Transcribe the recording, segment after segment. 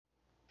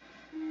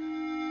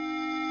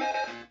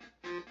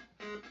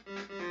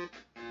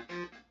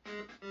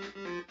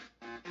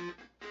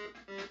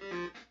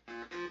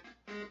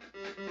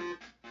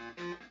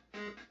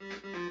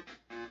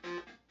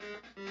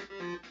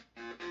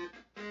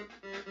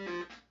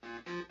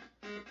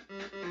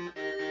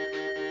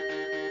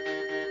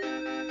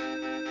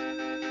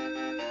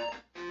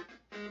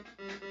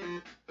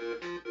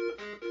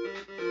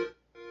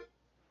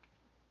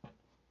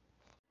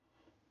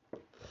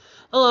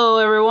Hello,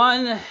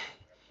 everyone.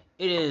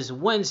 It is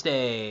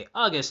Wednesday,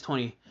 August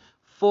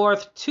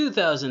 24th,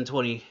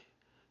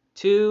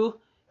 2022,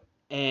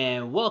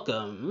 and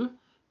welcome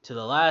to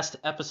the last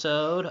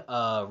episode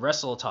of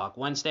Wrestle Talk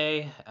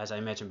Wednesday. As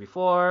I mentioned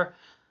before,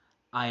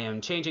 I am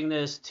changing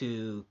this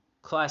to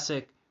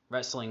Classic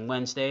Wrestling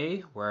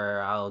Wednesday,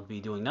 where I'll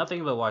be doing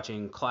nothing but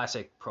watching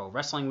classic pro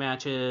wrestling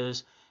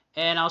matches,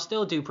 and I'll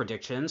still do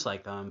predictions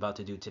like I'm about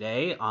to do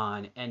today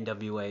on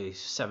NWA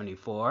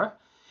 74.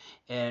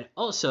 And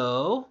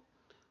also,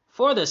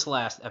 for this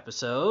last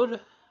episode,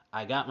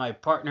 I got my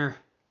partner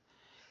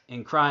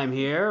in crime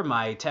here,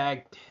 my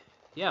tag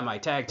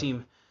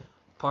team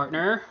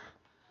partner.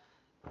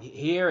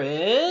 Here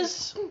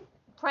is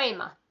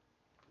Prema.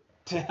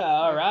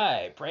 all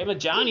right, prema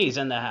Jani's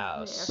in the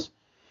house.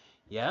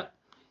 Yep.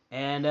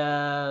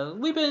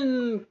 And we've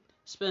been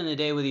spending the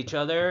day with each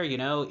other,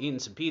 eating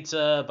some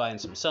pizza, buying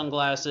some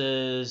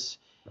sunglasses,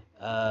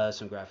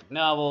 some graphic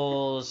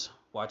novels,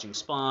 watching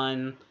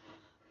Spawn.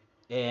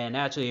 And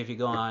actually, if you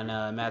go on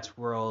Matt's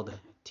World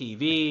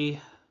TV,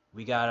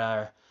 we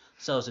got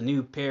ourselves a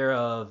new pair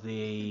of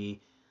the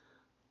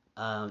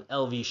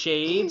LV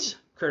shades,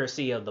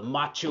 courtesy of the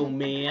Macho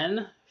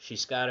Man.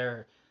 She's got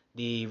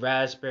the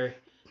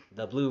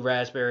blue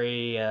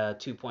raspberry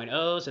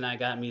 2.0s, and I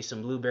got me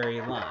some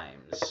blueberry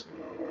limes.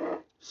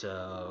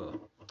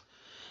 So,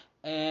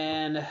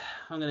 and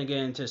I'm gonna get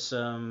into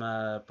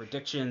some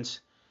predictions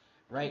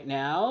right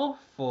now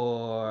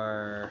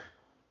for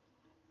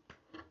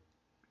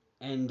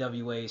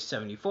NWA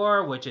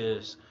 74, which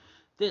is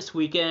this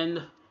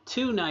weekend,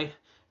 2-night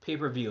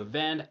pay-per-view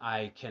event.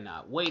 I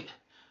cannot wait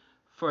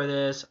for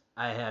this.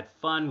 I had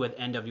fun with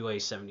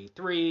NWA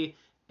 73,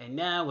 and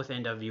now with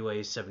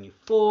NWA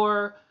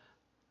 74,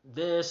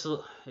 this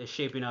is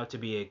shaping up to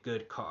be a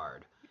good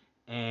card.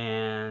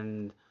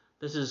 And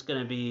this is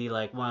going to be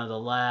like one of the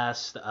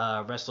last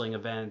wrestling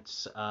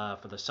events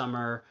for the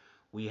summer.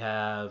 We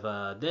have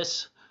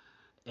this,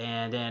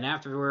 and then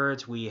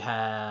afterwards we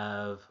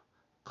have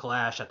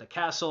Clash at the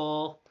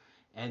Castle,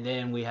 and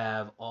then we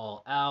have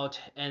All Out,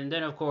 and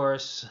then of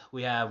course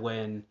we have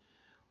when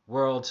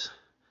Worlds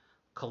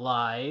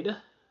Collide.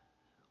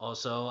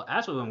 Also,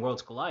 actually, when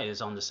Worlds Collide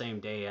is on the same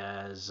day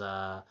as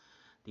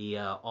the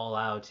All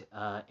Out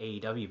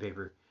AEW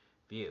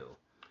pay-per-view.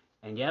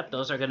 And yep,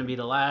 those are going to be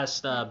the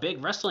last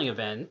big wrestling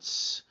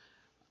events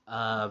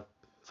for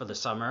the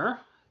summer,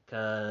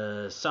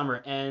 because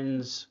summer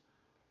ends.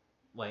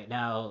 Wait,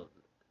 now.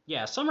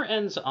 Yeah, summer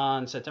ends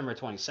on September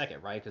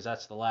 22nd, right? Because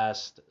that's the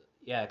last.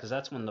 Yeah, because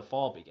that's when the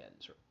fall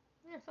begins.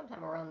 Yeah,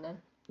 sometime around then.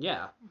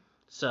 Yeah.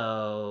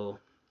 So.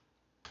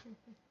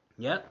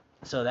 Yep.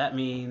 So that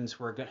means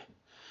we're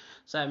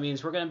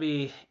gonna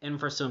be in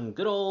for some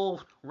good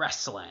old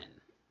wrestling.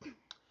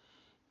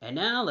 And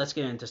now let's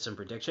get into some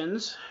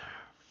predictions.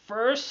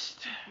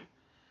 First,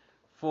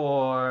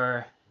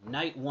 for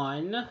night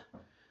one.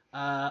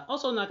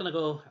 Also, not gonna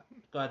go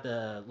at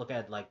the look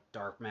at like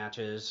dark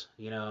matches.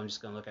 I'm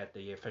just gonna look at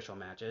the official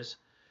matches.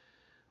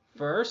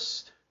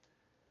 First,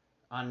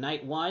 on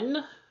night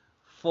one,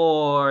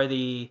 for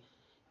the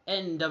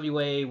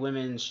NWA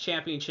Women's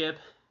Championship,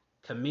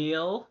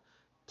 Camille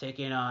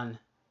taking on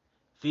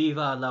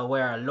Viva la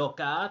Wera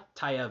Loca,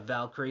 Taya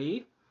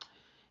Valkyrie.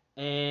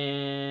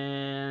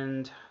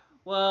 And,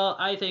 well,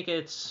 I think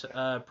it's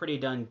a pretty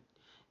done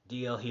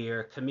deal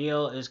here.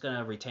 Camille is going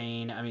to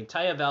retain. I mean,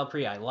 Taya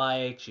Valkyrie I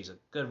like. She's a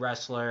good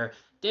wrestler.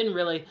 Didn't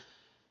really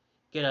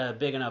get a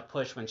big enough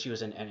push when she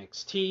was in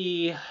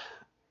NXT.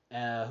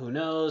 Who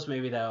knows?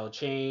 Maybe that'll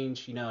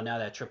change, now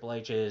that Triple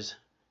H is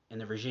in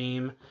the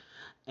regime.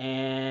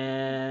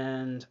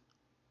 And,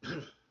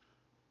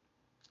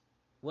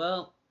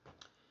 well,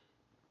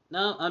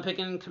 no, I'm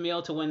picking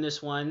Camille to win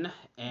this one,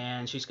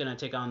 and she's going to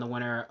take on the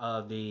winner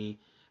of the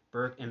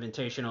Burke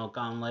Invitational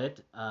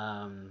Gauntlet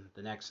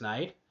the next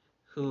night.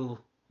 Who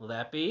will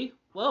that be?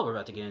 Well, we're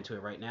about to get into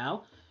it right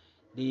now.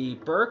 The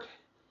Burke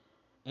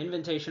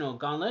Invitational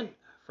Gauntlet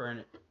for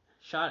a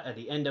shot at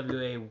the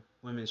NWA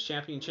Women's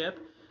Championship.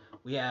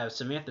 We have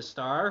Samantha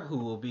Starr, who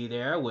will be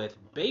there with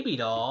Baby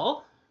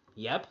Doll.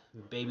 Yep,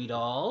 Baby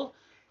Doll,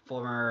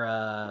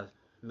 former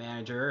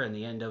manager in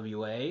the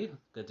NWA.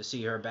 Good to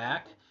see her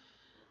back.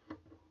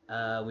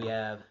 We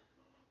have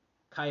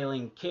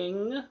Kylie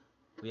King.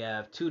 We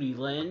have Tootie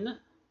Lynn,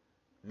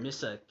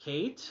 Missa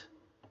Kate,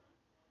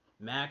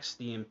 Max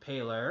the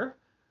Impaler,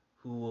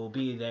 who will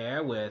be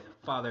there with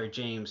Father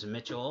James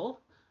Mitchell,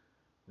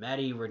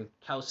 Maddie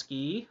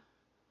Rinkowski,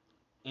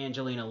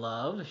 Angelina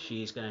Love.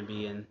 She's going to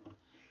be in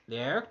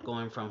there,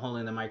 going from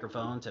holding the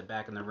microphone to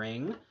back in the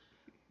ring.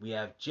 We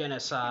have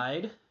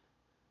Genocide,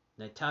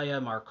 Natalia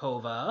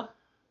Markova,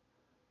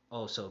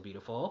 oh so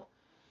beautiful.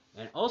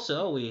 And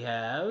also we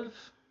have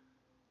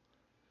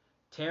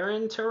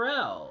Taryn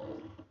Terrell.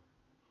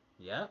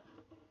 Yep.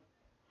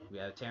 We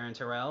have Taryn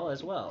Terrell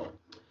as well.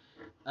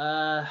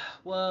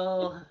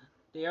 Well,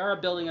 they are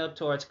building up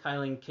towards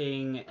Kylie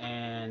King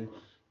and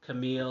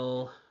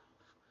Camille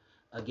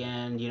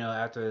again,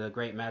 after the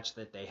great match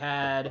that they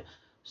had.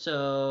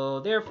 So,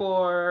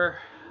 therefore,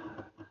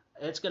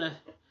 it's going to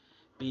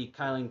be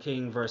Kylan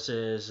King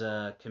versus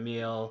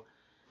Camille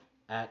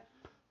at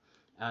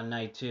on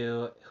night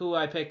 2. Who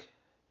I pick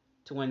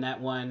to win that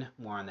one,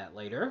 more on that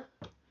later.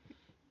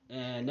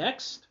 And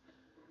next,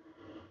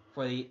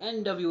 for the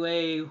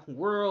NWA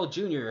World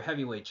Junior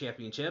Heavyweight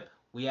Championship,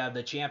 we have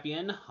the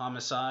champion,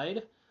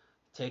 Homicide,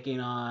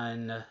 taking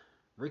on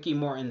Ricky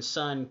Morton's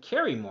son,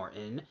 Kerry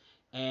Morton.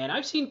 And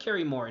I've seen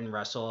Kerry Morton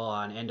wrestle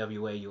on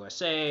NWA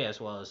USA as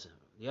well as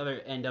the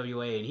other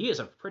NWA, and he is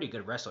a pretty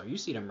good wrestler.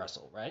 You've seen him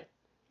wrestle, right?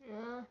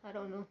 Yeah, I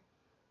don't know.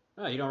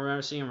 Oh, you don't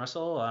remember seeing him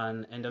wrestle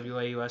on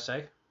NWA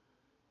USA?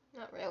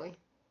 Not really.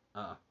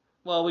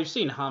 Well, we've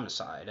seen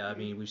Homicide. I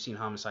mean, we've seen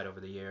Homicide over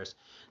the years.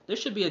 This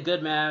should be a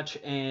good match,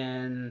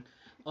 and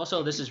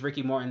also this is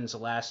Ricky Morton's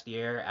last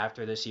year.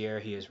 After this year,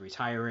 he is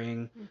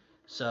retiring.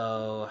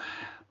 So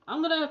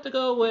I'm going to have to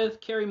go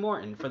with Kerry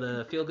Morton for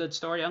the feel-good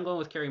story. I'm going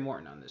with Kerry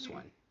Morton on this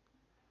one.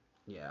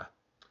 Yeah.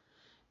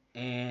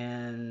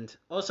 And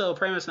also,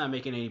 Prema's not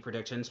making any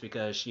predictions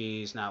because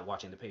she's not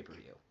watching the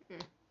pay-per-view.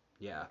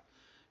 Yeah.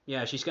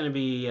 Yeah, she's going to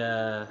be,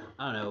 I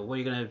don't know, what are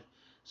you going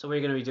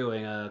to be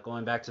doing?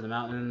 Going back to the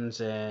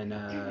mountains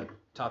and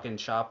talking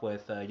shop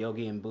with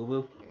Yogi and Boo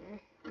Boo?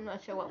 I'm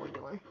not sure what we're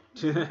doing.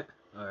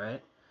 All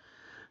right.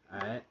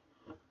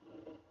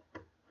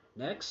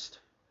 Next,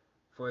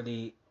 for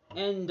the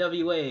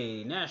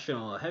NWA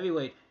National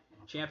Heavyweight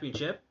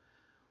Championship,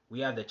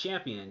 we have the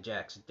champion,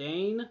 Jax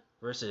Dane,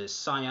 versus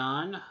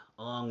Scion,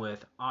 along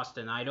with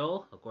Austin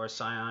Idol. Of course,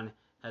 Scion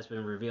has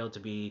been revealed to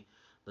be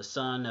the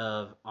son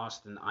of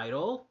Austin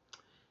Idol.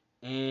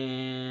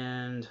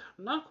 And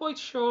I'm not quite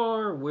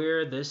sure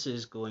where this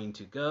is going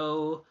to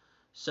go.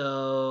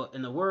 So,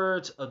 in the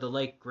words of the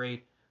late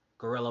great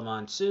Gorilla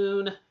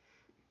Monsoon,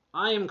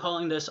 I am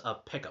calling this a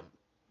pick'em.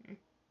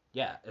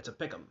 Yeah, it's a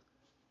pick'em.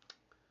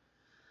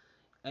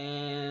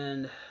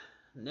 And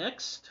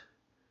next,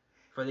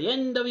 for the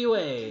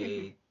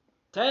NWA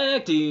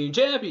Tag Team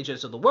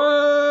Championships of the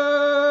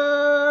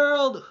World,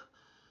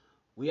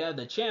 we have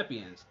the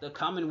champions, the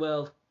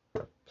Commonwealth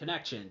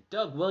Connection,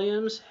 Doug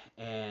Williams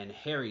and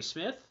Harry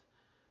Smith,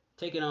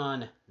 taking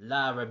on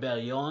La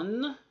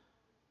Rebellion,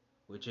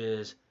 which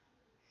is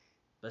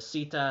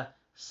Basita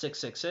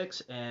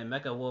 666 and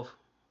Mecha Wolf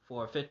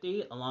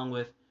 450, along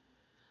with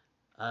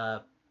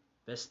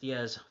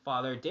Bestia's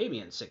father,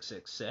 Damien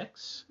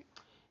 666.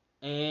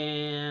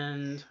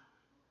 And,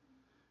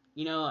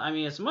 you know, I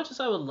mean, as much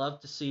as I would love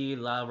to see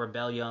La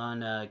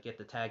Rebellion get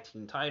the tag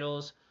team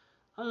titles,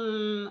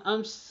 I'm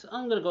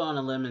gonna go on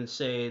a limb and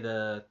say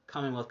the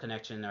Commonwealth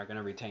Connection are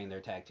gonna retain their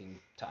tag team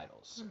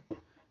titles.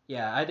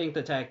 Yeah, I think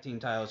the tag team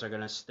titles are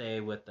gonna stay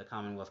with the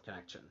Commonwealth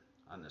Connection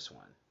on this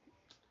one.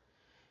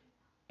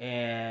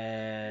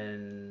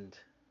 And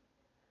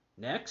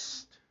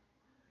next,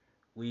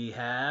 we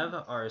have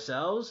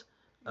ourselves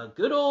a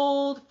good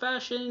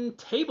old-fashioned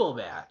table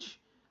match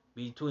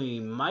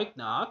between Mike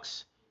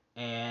Knox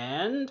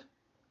and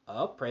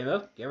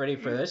Prema, get ready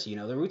for this. You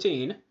know the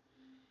routine.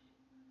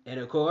 And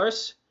of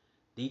course,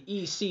 the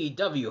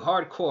ECW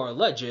hardcore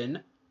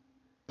legend,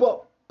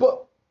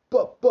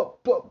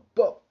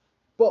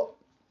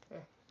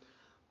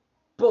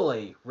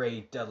 Bully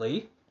Ray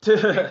Dudley.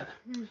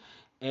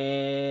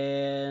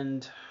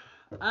 And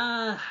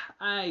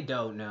I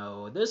don't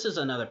know. This is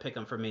another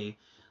pick'em for me.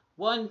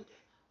 One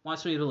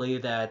wants me to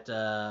believe that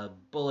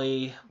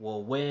Bully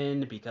will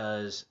win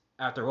because,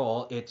 after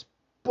all, it's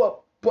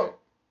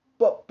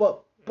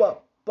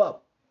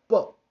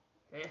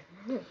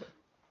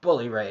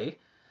Bully Ray.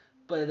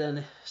 But then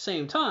at the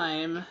same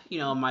time, you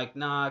know, Mike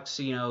Knox,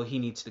 you know, he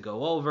needs to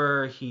go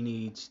over. He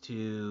needs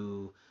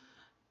to,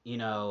 you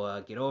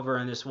know, get over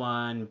in this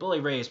one. Bully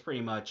Ray is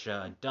pretty much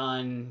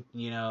done.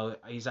 You know,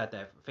 he's at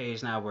that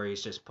phase now where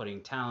he's just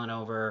putting talent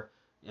over.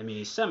 I mean,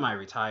 he's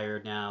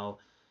semi-retired now.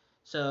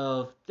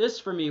 So this,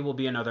 for me, will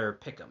be another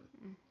pick'em.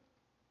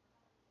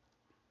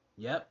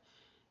 Yep.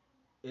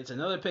 It's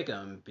another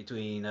pick'em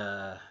between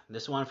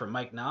this one from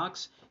Mike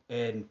Knox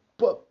and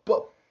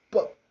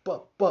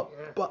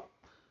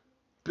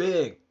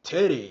Big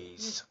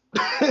Titties.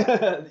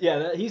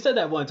 Yeah, he said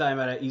that one time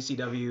at an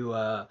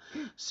ECW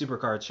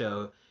Supercard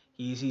show.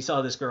 He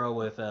saw this girl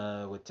with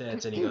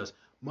tits, and he goes,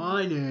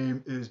 "My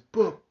name is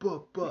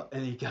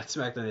and he got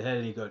smacked on the head,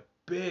 and he goes,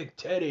 "Big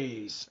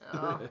Titties."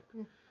 Oh.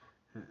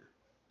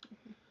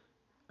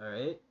 All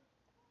right.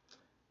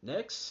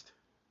 Next,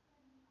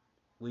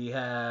 we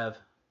have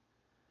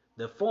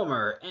the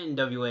former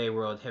NWA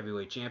World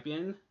Heavyweight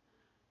Champion,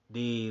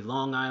 the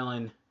Long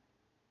Island.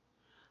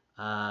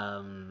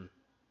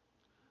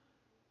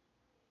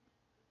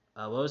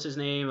 What was his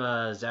name?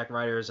 Zack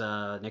Ryder's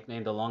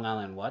nickname, the Long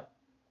Island what?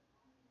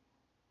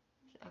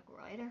 Zack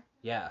Ryder?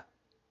 Yeah.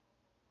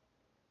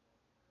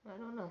 I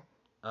don't know.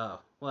 Oh,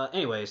 well,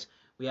 anyways,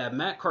 we have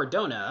Matt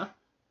Cardona.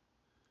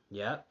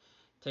 Yep.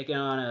 Taking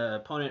on an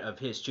opponent of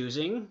his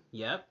choosing.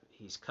 Yep.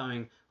 He's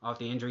coming off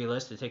the injury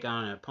list to take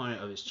on an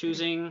opponent of his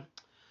choosing.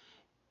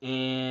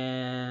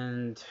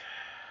 And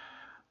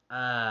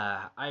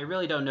I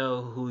really don't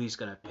know who he's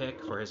going to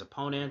pick for his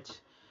opponent.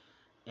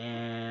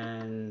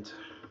 And,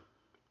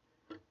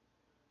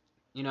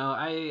 you know,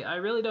 I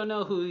really don't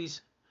know who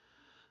he's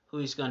who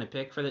he's going to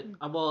pick for the.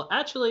 Well,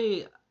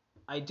 actually,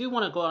 I do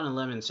want to go out on a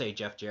limb and say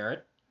Jeff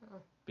Jarrett.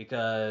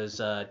 Because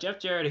Jeff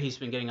Jarrett, he's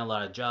been getting a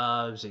lot of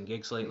jobs and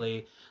gigs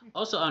lately.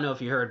 Also, I don't know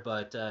if you heard,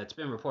 but it's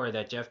been reported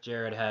that Jeff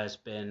Jarrett has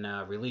been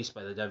released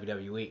by the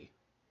WWE.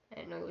 I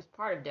didn't know he was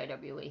part of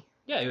WWE.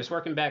 Yeah, he was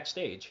working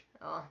backstage.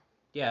 Oh.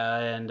 Yeah,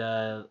 and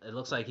it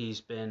looks like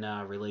he's been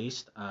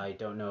released. I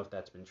don't know if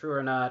that's been true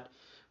or not,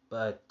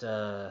 but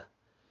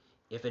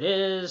if it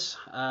is,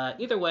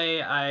 either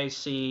way, I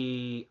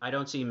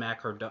don't see Matt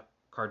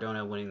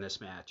Cardona winning this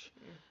match.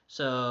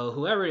 So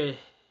whoever it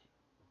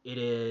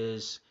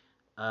is,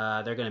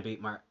 they're going to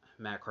beat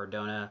Matt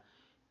Cardona,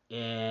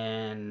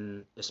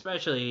 and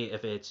especially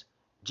if it's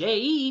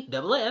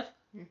JEFF,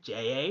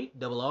 JARRET.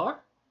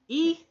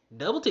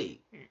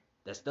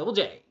 That's double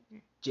J,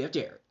 Jeff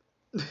Jarrett.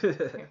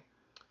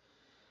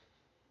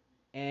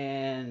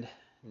 And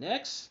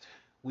next,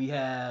 we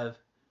have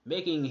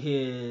making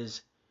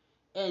his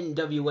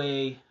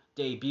NWA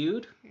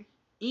debut,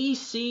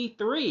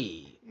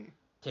 EC3,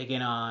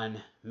 taking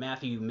on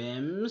Matthew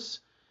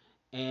Mims.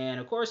 And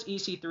of course,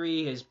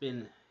 EC3 has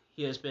been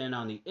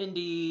on the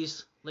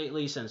indies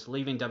lately since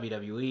leaving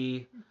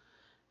WWE,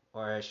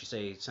 or I should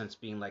say since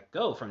being let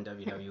go from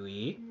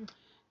WWE.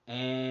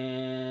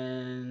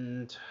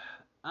 And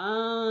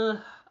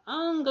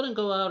I'm gonna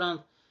go out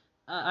on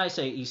I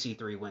say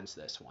EC3 wins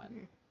this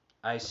one.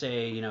 I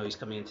say, he's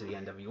coming into the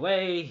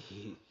NWA.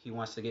 He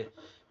wants to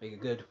make a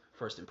good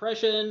first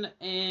impression,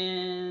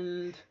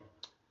 and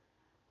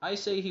I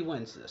say he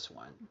wins this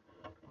one.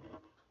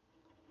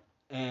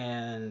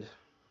 And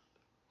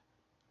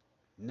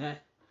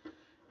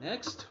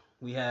next,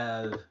 we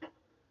have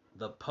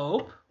the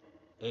Pope,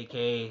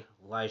 a.k.a.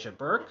 Elijah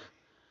Burke,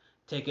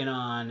 taking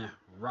on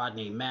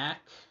Rodney Mack.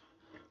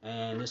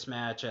 And this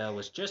match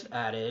was just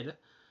added.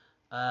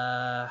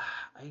 I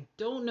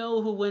don't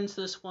know who wins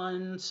this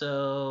one,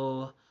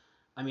 so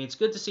it's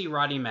good to see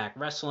Rodney Mack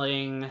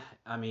wrestling.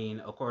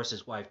 Of course,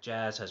 his wife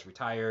Jazz has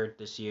retired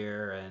this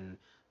year,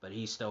 but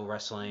he's still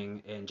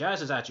wrestling. And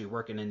Jazz is actually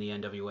working in the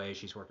NWA.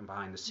 She's working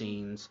behind the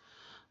scenes.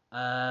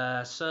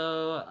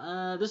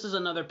 So this is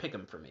another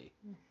pick'em for me.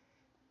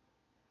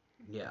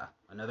 Yeah,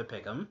 another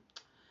pick'em.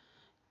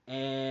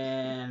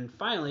 And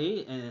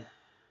finally,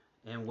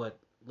 and what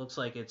looks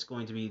like it's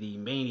going to be the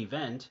main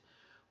event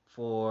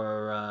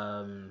for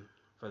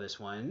this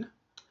one,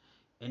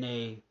 in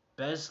a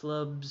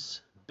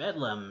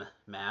Bedlam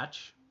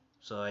match,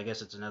 so I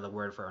guess it's another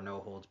word for a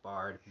no holds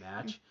barred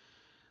match.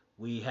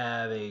 We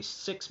have a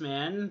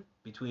 6-man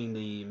between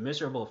the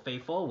Miserable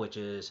Faithful, which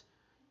is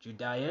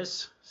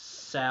Judas,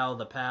 Sal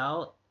the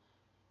Pal,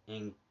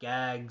 and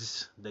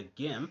Gags the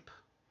Gimp,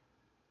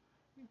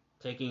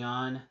 taking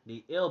on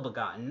the Ill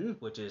Begotten,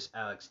 which is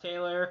Alex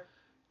Taylor,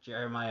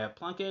 Jeremiah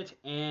Plunkett,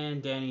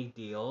 and Danny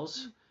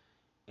Deals.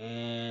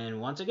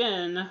 And once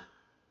again,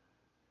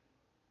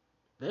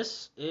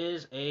 this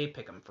is a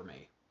pick'em for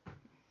me.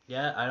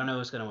 Yeah, I don't know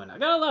who's going to win. I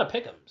got a lot of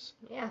pick'ems.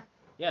 Yeah.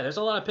 Yeah, there's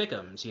a lot of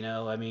pick'ems,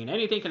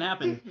 anything can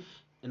happen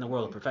in the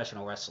world of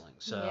professional wrestling.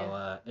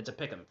 So it's a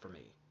pick'em for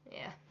me.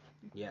 Yeah.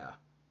 Yeah.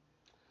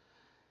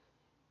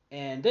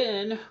 And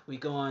then we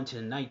go on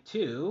to night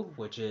 2,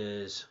 which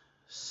is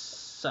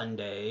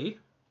Sunday.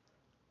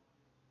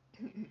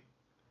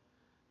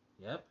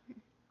 Yep.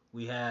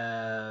 We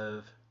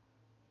have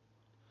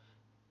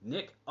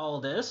Nick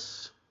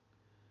Aldis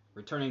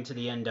returning to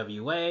the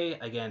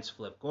NWA against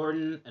Flip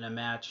Gordon in a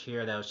match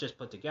here that was just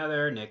put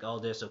together. Nick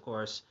Aldis, of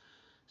course,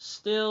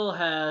 still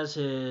has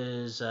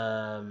his,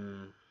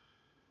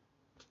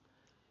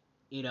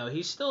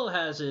 he still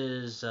has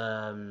his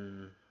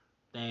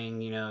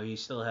thing, he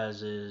still has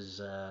his,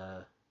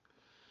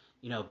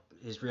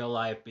 his real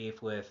life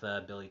beef with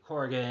Billy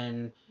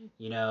Corgan.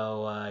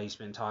 He's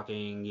been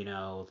talking,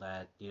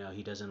 that,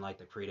 he doesn't like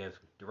the creative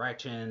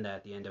direction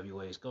that the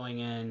NWA is going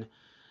in.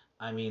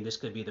 This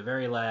could be the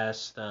very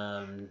last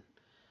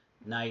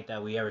night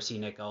that we ever see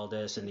Nick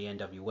Aldis in the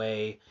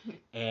NWA.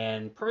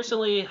 And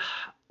personally,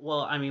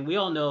 well, we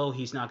all know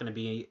he's not going to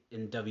be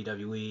in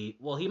WWE.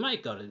 Well, he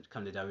might come to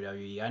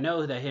WWE. I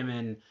know that him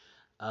and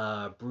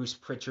Bruce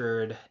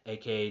Pritchard,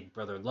 a.k.a.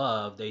 Brother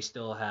Love, they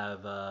still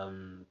have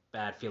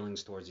bad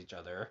feelings towards each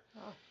other.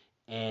 Oh.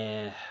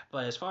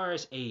 But as far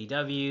as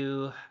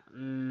AEW,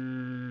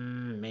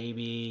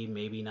 maybe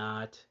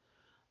not.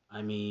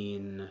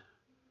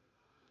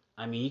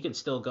 He can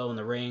still go in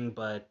the ring,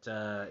 but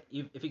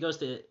if he goes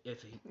to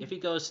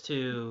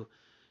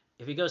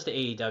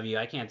AEW,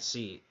 I can't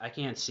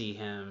see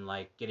him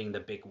like getting the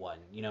big one,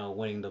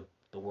 winning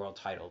the world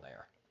title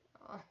there.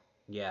 Oh.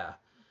 Yeah.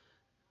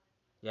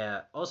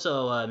 Yeah.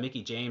 Also,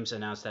 Mickie James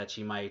announced that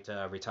she might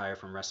retire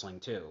from wrestling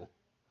too.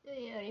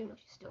 Yeah, even though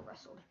she still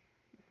wrestled.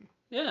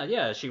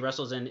 Yeah, she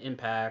wrestles in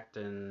Impact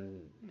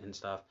and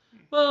stuff.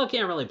 Well, I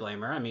can't really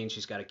blame her.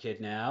 She's got a kid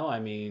now.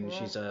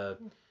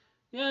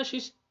 Yeah.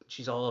 She's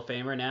a Hall of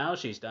Famer now.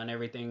 She's done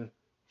everything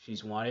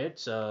she's wanted,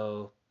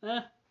 so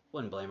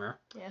wouldn't blame her.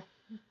 Yeah.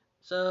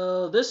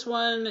 So this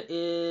one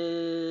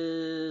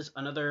is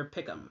another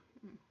pick'em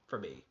for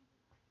me.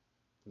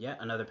 Yeah,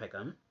 another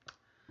pick'em.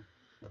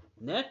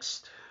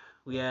 Next,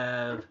 we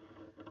have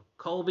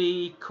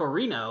Colby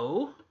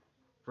Corino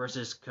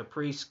versus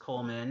Caprice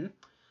Coleman.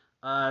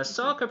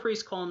 Saw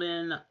Caprice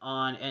Coleman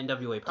on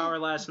NWA Power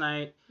last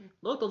night.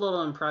 Looked a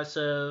little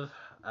impressive.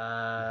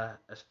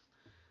 As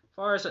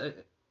far as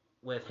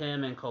with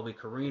him and Colby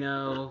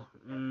Corino,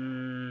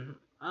 I'm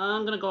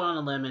gonna go on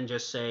a limb and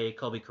just say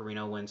Colby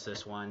Corino wins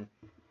this one.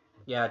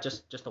 Yeah,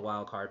 just a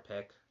wild card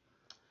pick.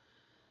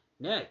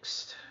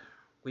 Next,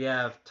 we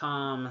have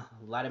Tom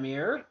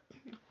Latimer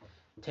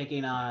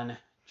taking on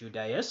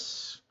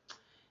Judas.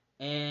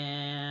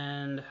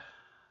 And,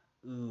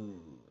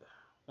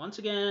 once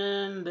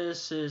again,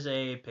 this is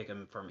a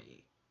pick'em for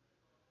me.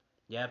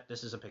 Yep,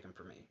 this is a pick'em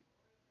for me.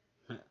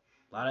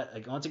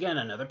 Once again,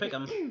 another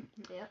pick'em.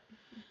 Yep.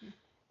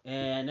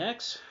 And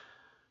next,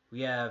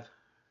 we have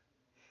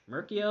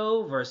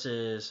Merkio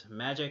versus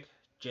Magic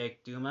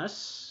Jake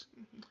Dumas.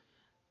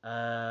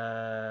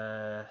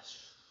 I'm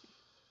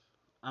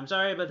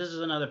sorry, but this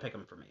is another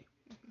pick'em for me.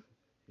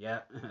 Yeah.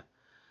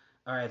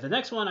 All right, the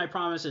next one I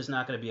promise is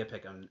not going to be a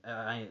pick'em.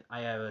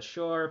 I have a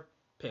sure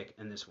pick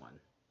in this one.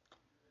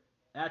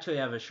 Actually,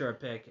 I have a sure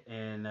pick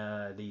in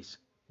these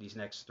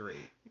next three.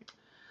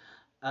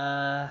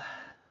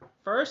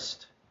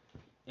 First,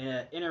 in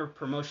an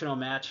inter-promotional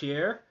match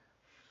here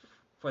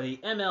for the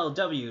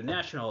MLW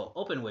National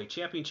Openweight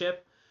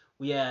Championship,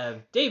 we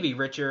have Davey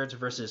Richards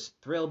versus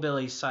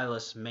Thrillbilly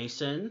Silas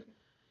Mason.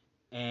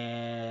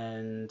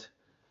 And,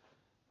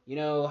 you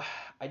know,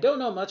 I don't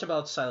know much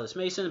about Silas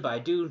Mason, but I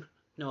do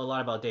know a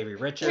lot about Davey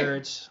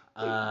Richards.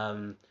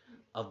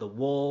 Of the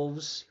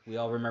Wolves. We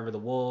all remember the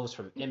Wolves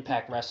from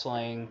Impact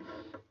Wrestling.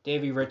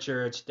 Davey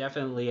Richards,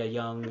 definitely a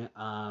young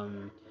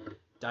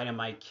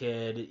Dynamite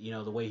Kid. You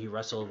know, the way he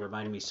wrestled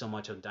reminded me so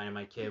much of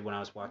Dynamite Kid when I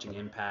was watching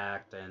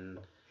Impact. And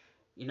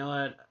you know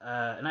what?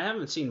 And I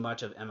haven't seen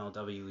much of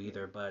MLW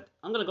either, but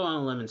I'm going to go on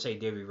a limb and say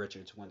Davey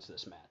Richards wins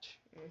this match.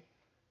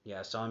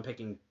 Yeah, so I'm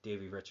picking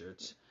Davey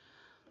Richards.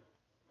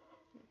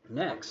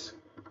 Next,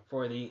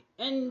 for the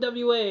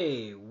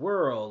NWA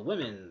World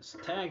Women's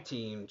Tag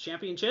Team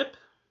Championship,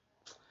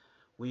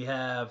 we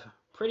have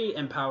Pretty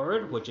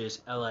Empowered, which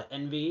is Ella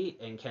Envy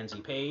and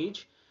Kenzie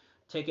Page,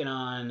 taking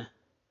on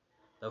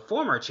the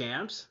former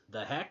champs,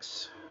 the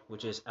Hex,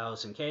 which is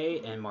Allison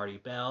Kay and Marty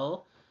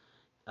Bell.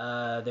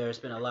 There's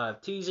been a lot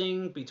of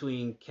teasing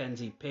between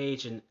Kenzie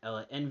Page and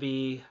Ella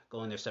Envy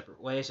going their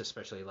separate ways,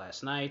 especially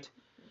last night.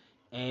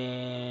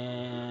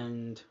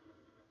 And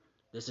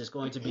this is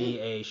going to be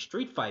a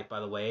street fight, by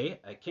the way,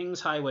 a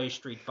King's Highway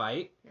street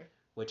fight,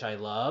 which I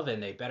love,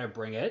 and they better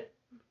bring it.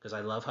 Because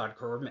I love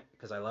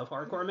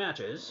hardcore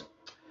matches.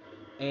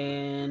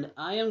 And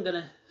I am going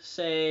to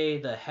say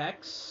the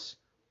Hex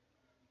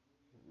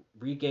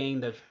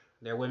regain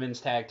their women's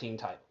tag team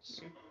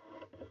titles.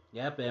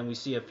 Yep, and we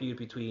see a feud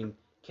between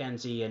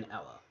Kenzie and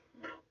Ella.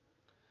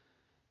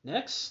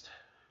 Next,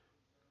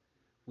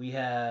 we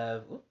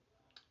have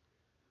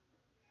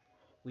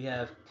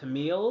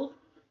Camille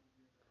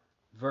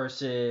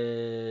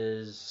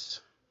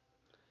versus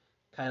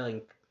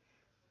Kylie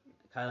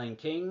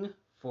King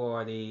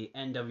for the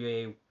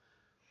NWA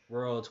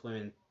World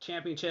Women's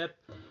Championship,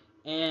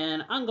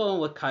 and I'm going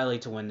with Kylie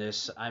to win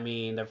this. I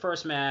mean, the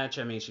first match,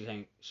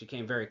 she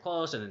came very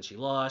close and then she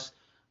lost.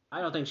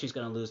 I don't think she's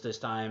going to lose this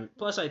time.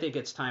 Plus, I think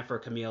it's time for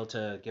Camille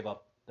to give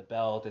up the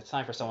belt. It's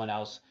time for someone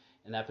else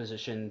in that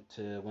position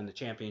to win the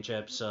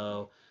championship.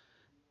 So,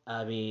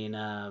 I mean,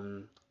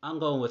 I'm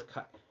going with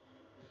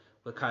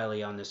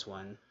Kylie on this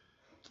one.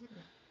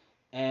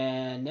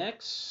 And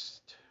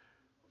next,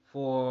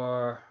 we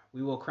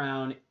will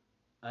crown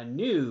a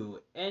new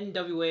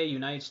NWA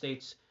United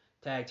States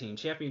Tag Team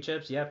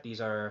Championships. Yep,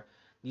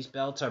 these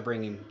belts are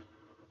being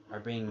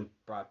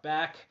brought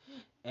back,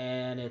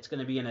 and it's going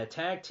to be in a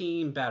tag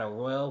team battle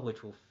royal,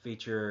 which will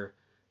feature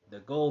the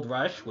Gold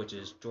Rush, which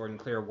is Jordan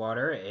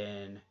Clearwater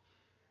and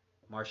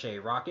Marche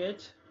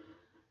Rocket,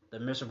 the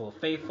Miserable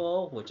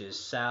Faithful, which is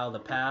Sal the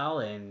Pal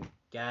and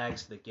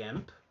Gags the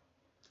Gimp,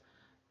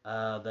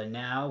 the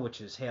Now,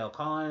 which is Hale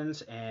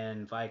Collins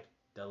and Vic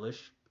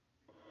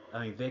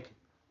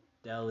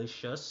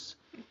Delicious,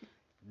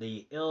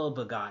 the Ill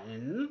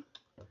Begotten,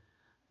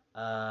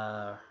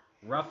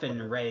 Rough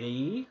and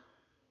Ready,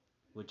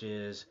 which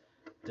is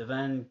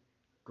Devon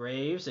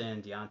Graves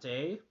and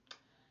Deontay,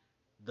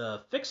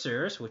 the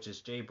Fixers, which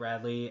is Jay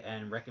Bradley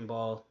and Wrecking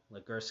Ball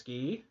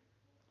Legursky,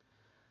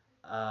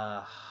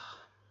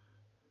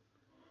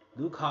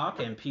 Luke Hawk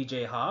and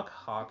PJ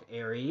Hawk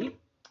Airy,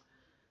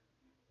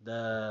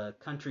 the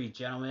Country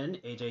Gentlemen,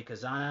 AJ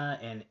Kazana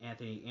and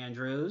Anthony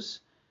Andrews,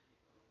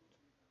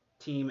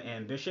 Team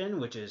Ambition,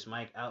 which is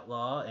Mike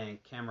Outlaw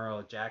and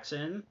Camaro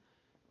Jackson,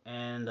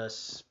 and the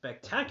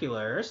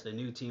Spectaculars, the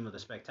new team of the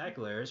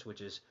Spectaculars,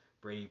 which is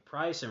Brady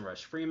Price and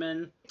Rush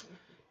Freeman.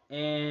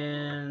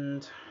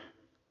 And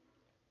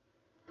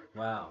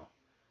wow,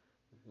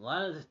 a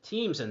lot of the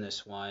teams in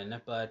this one,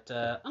 but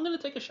I'm going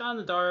to take a shot in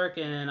the dark,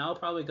 and I'll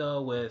probably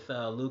go with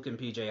Luke and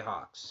PJ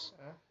Hawks.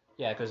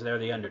 Yeah, because they're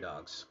the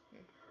underdogs.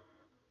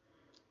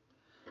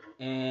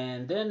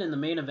 And then in the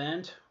main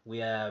event, we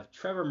have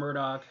Trevor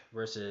Murdoch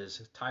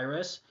versus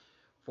Tyrus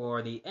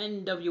for the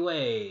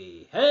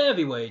NWA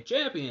Heavyweight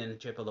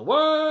Championship of the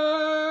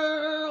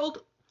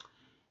World.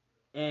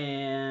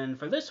 And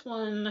for this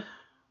one,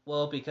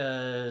 well,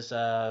 because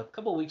a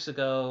couple weeks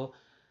ago,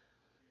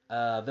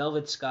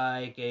 Velvet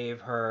Sky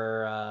gave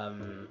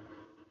her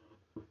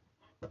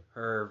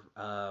her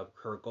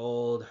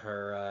gold,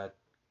 her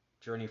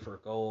Journey for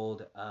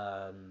Gold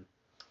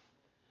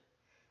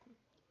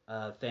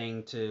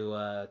thing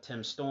to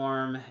Tim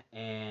Storm,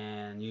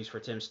 and used for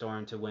Tim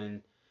Storm to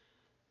win,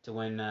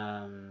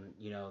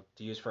 to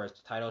use for a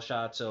title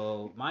shot.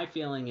 So my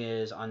feeling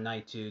is on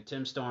night 2,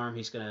 Tim Storm,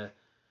 he's gonna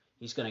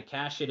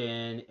cash it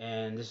in,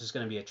 and this is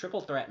gonna be a triple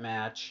threat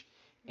match,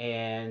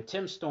 and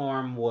Tim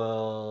Storm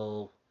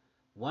will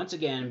once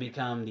again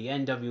become the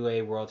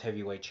NWA World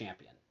Heavyweight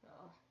Champion.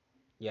 Oh.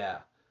 Yeah.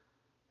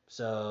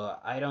 So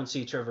I don't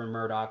see Trevor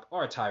Murdoch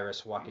or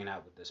Tyrus walking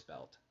out with this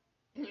belt.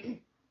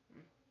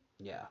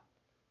 Yeah.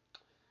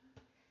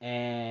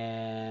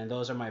 And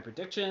those are my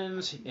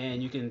predictions.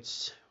 And you can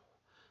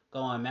go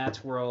on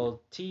Matt's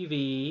World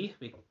TV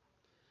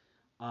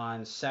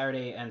on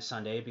Saturday and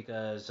Sunday,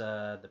 because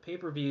the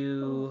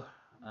pay-per-view,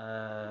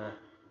 I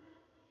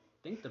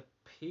think the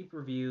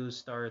pay-per-view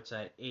starts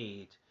at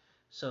 8.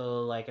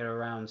 So like at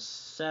around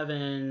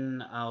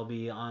 7, I'll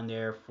be on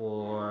there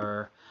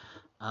for...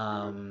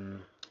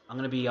 I'm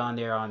gonna be on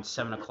there on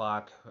 7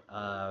 o'clock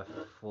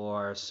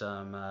for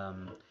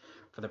some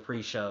for the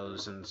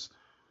pre-shows and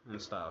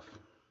stuff.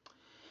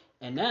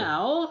 And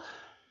now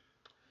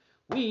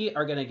we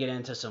are gonna get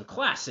into some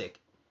classic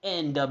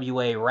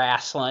NWA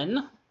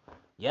wrestling.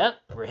 Yep,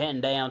 we're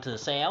heading down to the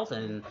south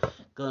and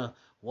gonna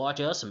watch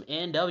us some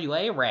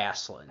NWA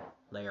wrestling.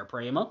 There,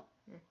 prema.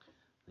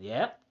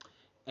 Yep.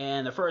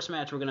 And the first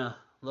match we're gonna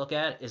look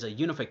at is a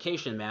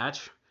unification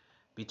match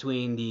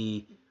between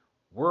the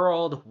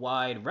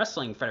Worldwide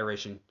Wrestling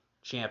Federation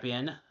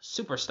Champion,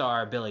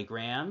 Superstar Billy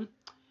Graham,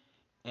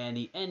 and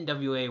the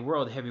NWA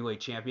World Heavyweight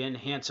Champion,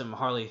 Handsome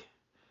Harley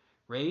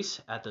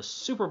Race, at the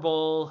Super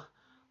Bowl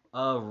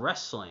of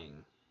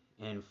Wrestling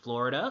in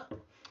Florida.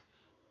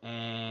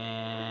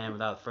 And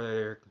without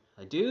further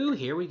ado,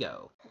 here we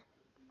go.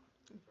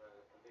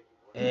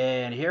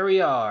 And here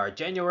we are,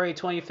 January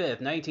 25th,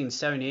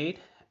 1978,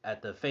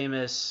 at the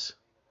famous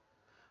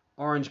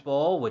Orange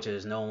Bowl, which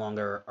is no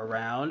longer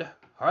around.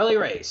 Harley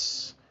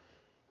Race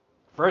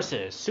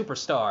versus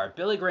Superstar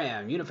Billy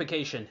Graham,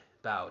 unification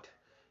bout.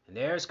 And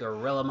there's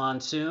Gorilla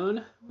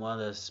Monsoon, one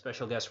of the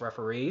special guest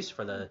referees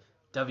for the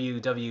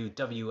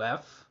WWF.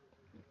 Of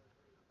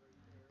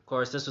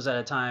course, this was at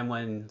a time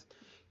when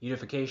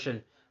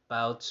unification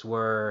bouts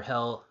were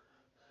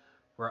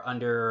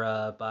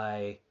under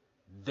by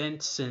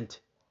Vincent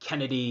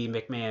Kennedy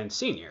McMahon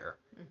Sr.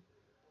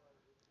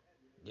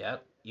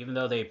 Yep. Even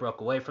though they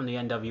broke away from the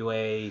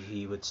NWA,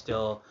 he would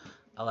still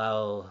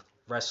allow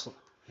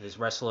his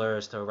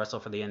wrestlers to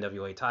wrestle for the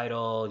NWA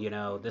title.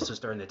 This was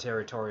during the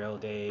territorial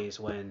days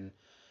when,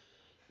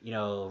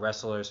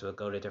 wrestlers would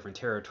go to different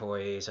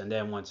territories. And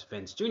then once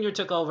Vince Jr.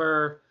 took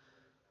over,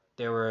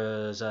 there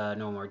was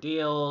no more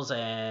deals,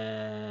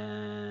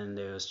 and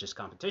there was just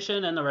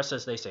competition, and the rest,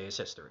 as they say, is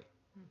history.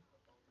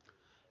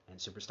 And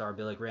Superstar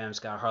Billy Graham's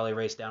got Harley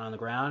Race down on the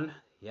ground.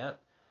 Yep.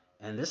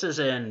 And this is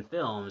in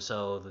film,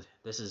 so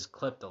this is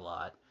clipped a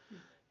lot.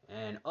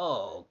 And,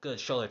 good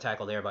shoulder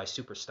tackle there by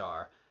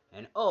Superstar.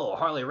 And,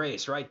 Harley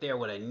Race right there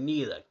with a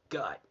knee to the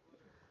gut.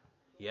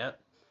 Yep.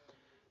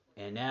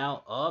 And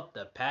now, up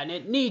the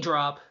patented knee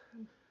drop.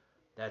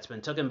 That's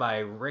been taken by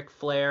Ric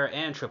Flair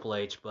and Triple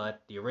H,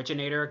 but the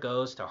originator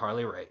goes to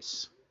Harley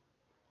Race.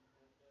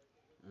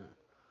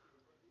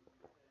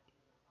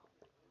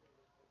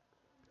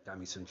 Got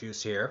me some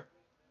juice here.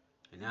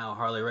 And now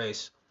Harley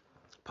Race.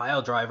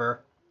 Pile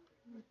driver.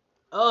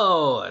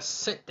 A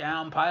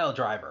sit-down pile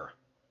driver.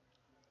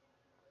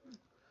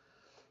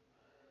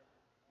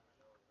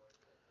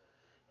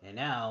 And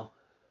now,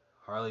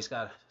 Harley's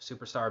got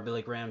Superstar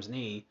Billy Graham's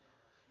knee.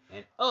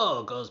 And,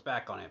 goes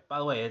back on it. By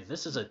the way,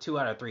 this is a 2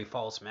 out of 3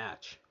 falls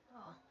match.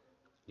 Oh.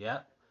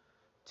 Yep.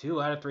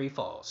 2 out of 3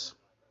 falls.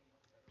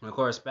 And, of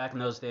course, back in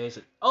those days,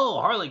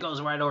 Harley goes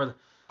right over the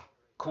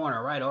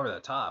corner, right over the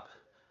top.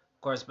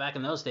 Of course, back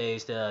in those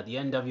days, the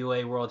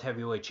NWA World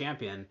Heavyweight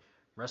Champion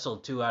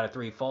wrestled 2 out of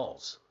 3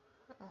 falls.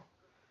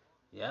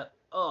 Yep.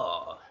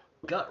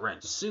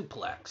 Gut-wrench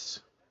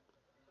suplex.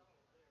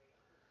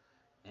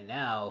 And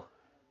now,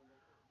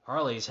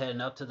 Harley's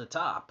heading up to the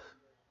top.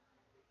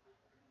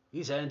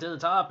 He's heading to the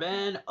top,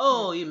 and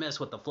he missed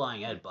with the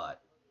flying headbutt.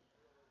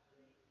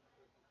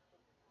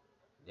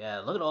 Yeah,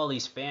 look at all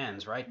these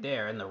fans right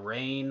there in the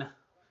rain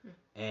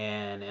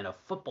and in a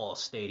football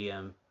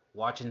stadium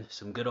watching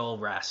some good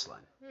old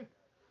wrestling.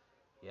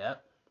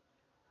 Yep.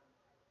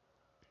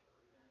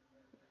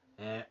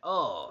 And,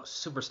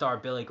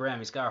 Superstar Billy Graham.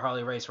 He's got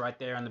Harley Race right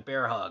there on the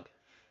bear hug.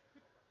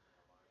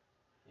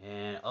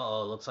 And,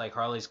 looks like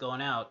Harley's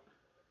going out.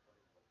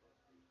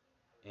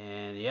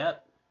 And,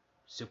 yep,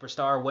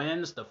 Superstar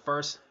wins the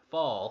first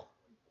fall.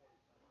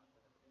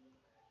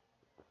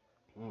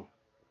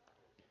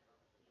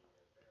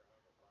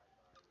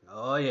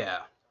 Oh, yeah.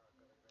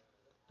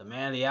 The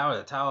man of the hour,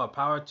 the tower of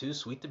power, too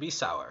sweet to be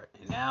sour.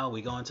 And now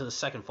we go into the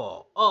second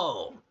fall.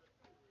 Oh!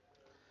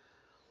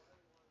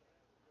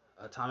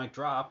 Atomic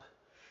drop.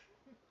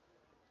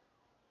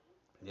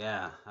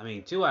 Yeah, I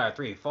mean, 2 out of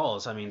 3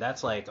 falls. I mean,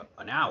 that's like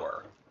an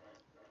hour.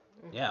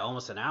 Yeah,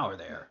 almost an hour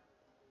there.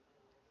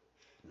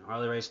 And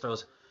Harley Race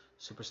throws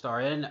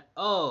Superstar in.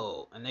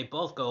 Oh! And they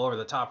both go over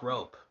the top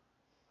rope.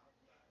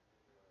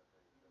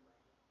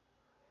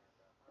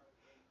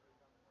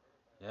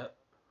 Yep,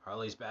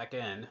 Harley's back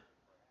in.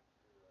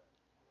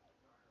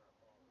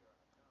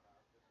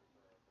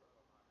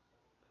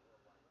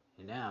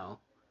 And now,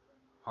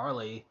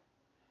 Harley,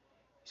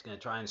 he's going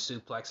to try and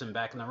suplex him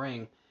back in the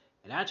ring.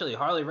 And actually,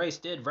 Harley Race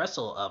did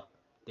wrestle up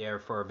there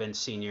for Vince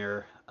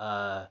Sr.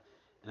 In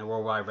the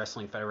Worldwide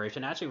Wrestling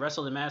Federation. Actually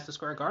wrestled in Madison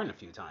Square Garden a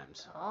few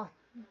times. Oh.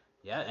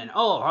 Yeah, and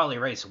Harley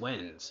Race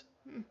wins.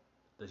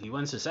 He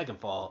wins his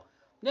second fall.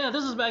 Yeah,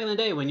 this is back in the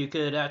day when you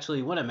could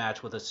actually win a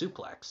match with a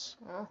suplex.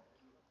 Oh.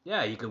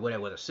 Yeah, you could win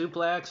it with a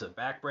suplex, a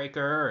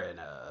backbreaker, and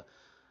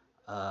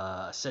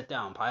a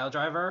sit-down pile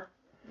driver.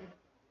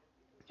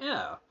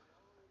 Yeah.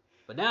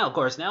 But now, of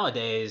course,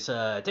 nowadays,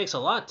 it takes a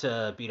lot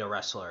to beat a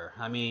wrestler.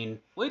 I mean,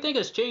 what do you think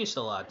has changed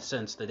a lot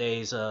since the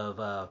days of,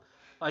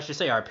 I should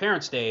say our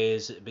parents'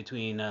 days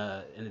between,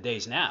 in the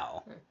days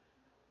now?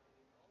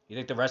 You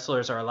think the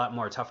wrestlers are a lot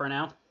more tougher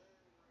now?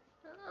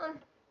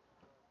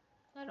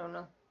 I don't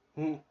know.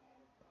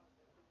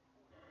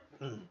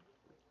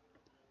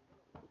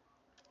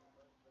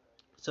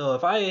 So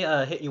if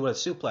I hit you with a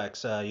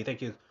suplex, you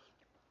think you,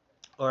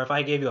 or if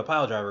I gave you a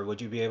pile driver, would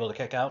you be able to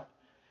kick out?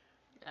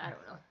 I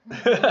don't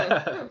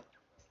know.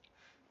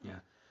 Yeah.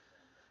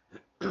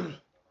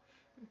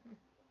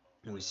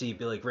 And we see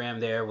Billy Graham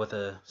there with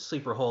a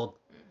sleeper hold.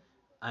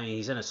 I mean,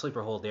 he's in a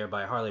sleeper hold there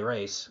by Harley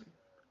Race.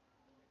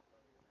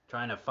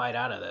 Trying to fight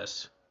out of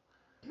this.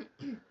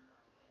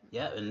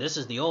 Yeah, and this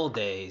is the old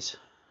days.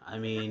 I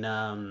mean,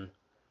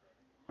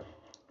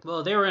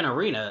 well, they were in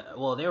arena.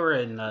 Well, they were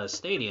in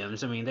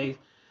stadiums. I mean, they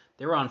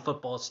were on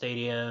football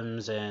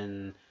stadiums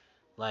and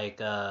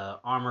like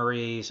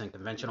armories and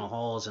conventional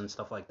halls and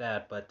stuff like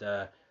that. But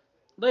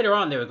later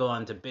on, they would go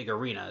on to big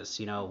arenas.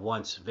 You know,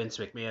 once Vince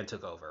McMahon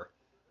took over.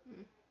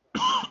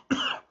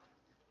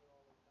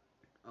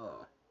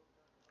 Oh.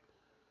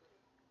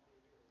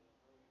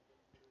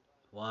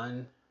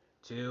 1,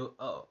 2,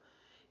 oh.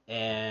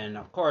 And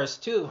of course,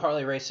 2 of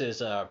Harley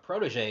Race's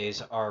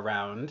proteges are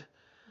around.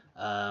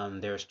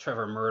 There's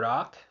Trevor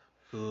Murdoch,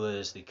 who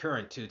is the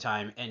current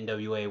 2-time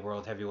NWA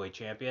World Heavyweight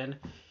Champion,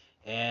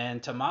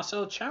 and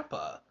Tommaso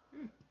Ciampa.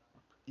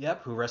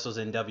 Yep, who wrestles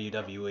in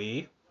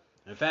WWE.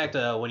 In fact,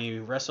 when he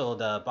wrestled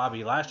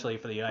Bobby Lashley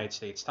for the United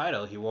States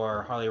title, he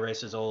wore Harley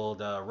Race's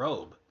old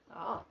robe.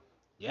 Oh.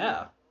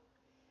 Yeah.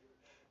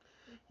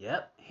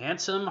 Yep,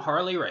 handsome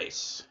Harley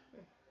Race.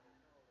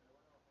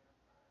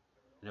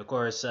 And of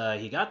course,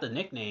 he got the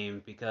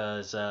nickname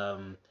because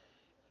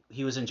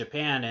he was in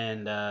Japan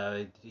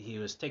and he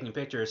was taking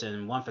pictures,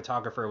 and one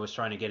photographer was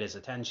trying to get his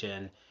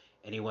attention,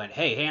 and he went,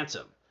 "Hey,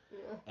 handsome,"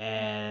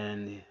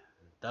 and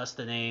thus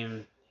the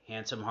name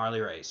Handsome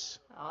Harley Race.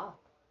 Oh.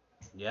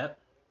 Yep.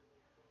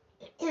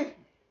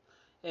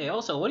 Hey,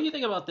 also, what do you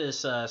think about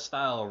this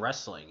style of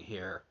wrestling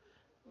here?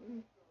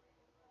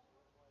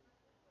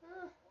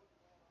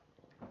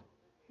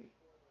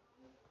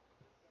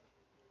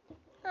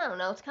 I don't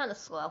know. It's kind of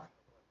slow.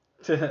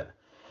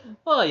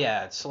 Well,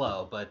 yeah, it's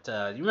slow, but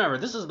you remember,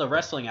 this is the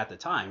wrestling at the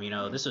time. You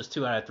know, this was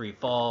 2 out of 3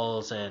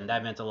 falls, and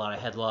that meant a lot of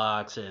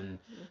headlocks, and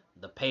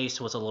the pace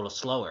was a little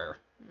slower.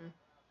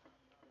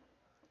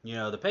 You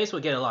know, the pace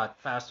would get a lot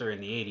faster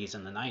in the 80s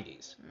and the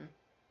 90s.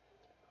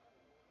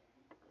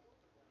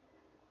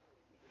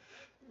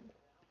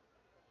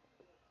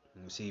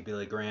 You see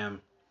Billy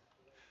Graham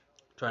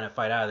trying to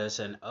fight out of this,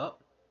 and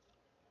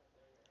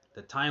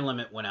the time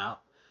limit went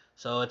out,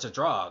 so it's a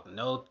draw.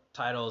 No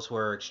titles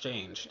were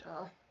exchanged.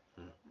 Oh.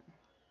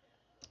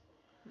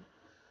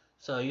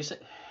 So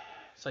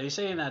you're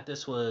saying that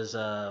this was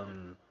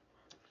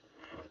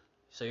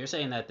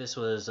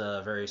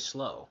very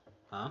slow,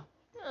 huh?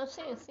 No,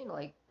 it seemed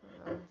like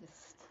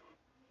just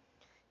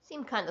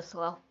seemed kind of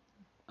slow.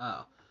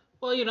 Oh,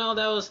 well, you know,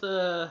 that was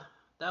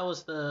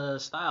the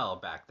style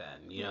back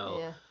then. You know,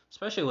 Yeah.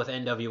 especially with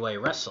NWA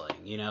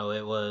wrestling. You know,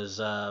 it was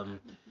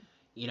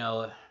you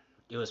know,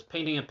 it was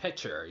painting a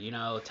picture. You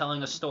know,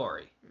 telling a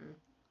story.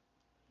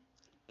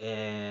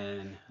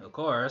 And of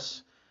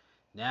course,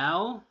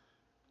 now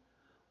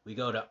we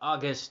go to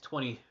August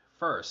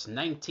 21st,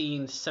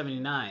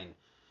 1979.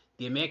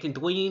 The American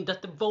Dream,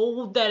 Dr.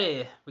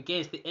 Voldetti,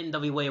 regains the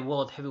NWA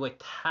World Heavyweight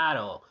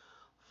title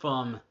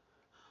from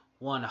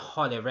one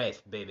Harley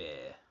Race, baby.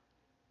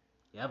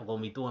 Yeah, I'm going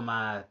to be doing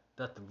my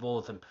Dr.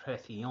 Vol's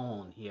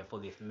impression here for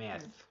this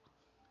match.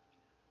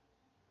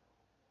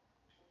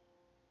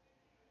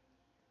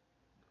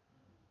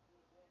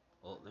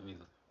 Oh, let me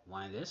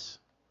wind this.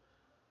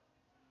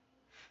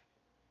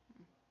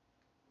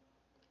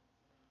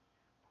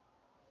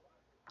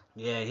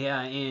 Yeah, here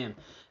I am,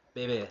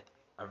 baby,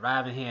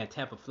 arriving here in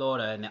Tampa,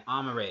 Florida, in the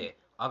Armory,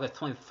 August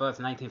 21st,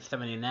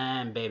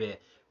 1979, baby,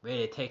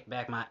 ready to take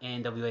back my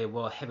NWA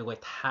World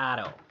Heavyweight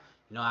title.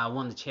 I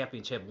won the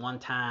championship one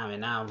time,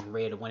 and now I'm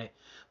ready to win it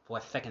for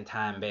a second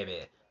time, baby.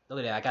 Look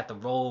at that. I got the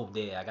robe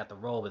there. I got the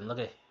robe, and look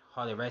at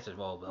Harley Race's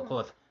robe. Of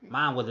course,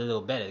 mine was a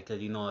little better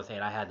because, what I'm saying,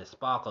 I had the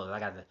sparkles. I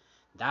got the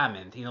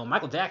diamonds.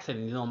 Michael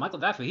Jackson,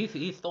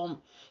 he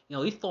stole,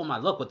 he stole my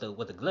look with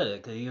the glitter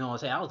because, what I'm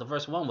saying, I was the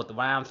first one with the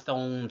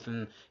rhinestones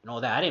and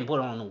all that. I didn't put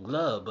on no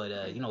glove,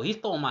 but, he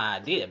stole my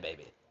idea,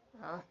 baby.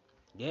 Huh?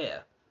 Yeah.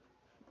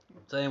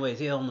 So anyways,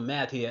 here on the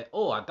map here,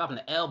 oh, I dropped an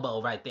elbow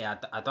right there.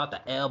 I dropped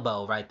the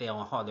elbow right there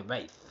on Harley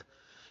Race.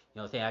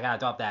 What I'm saying? I gotta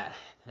drop that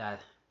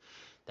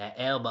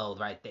elbow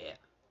right there.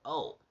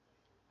 Oh,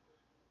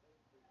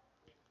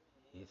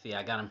 you see,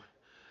 I got him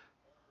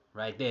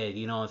right there.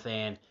 You know what I'm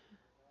saying?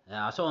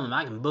 I showed him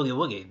I can boogie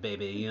woogie,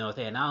 baby. You know what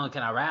I'm saying? Not only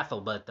can I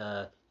wrestle, but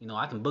I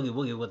can boogie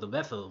woogie with the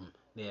best of them.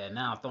 Yeah,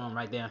 now I'm throwing him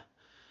right there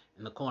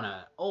in the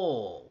corner.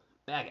 Oh,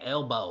 back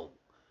elbow.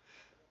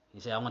 He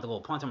said I went to go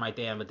punch him right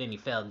there, but then he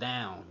fell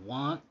down.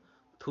 1,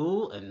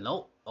 2, and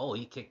nope. Oh,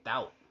 he kicked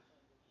out.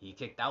 He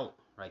kicked out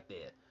right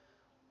there.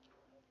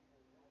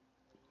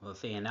 Well,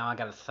 see, and now I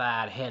got a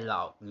side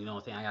headlock. You know what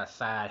I'm saying? I got a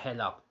side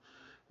headlock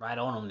right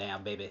on him now,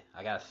 baby.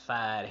 I got a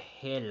side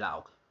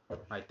headlock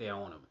right there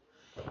on him.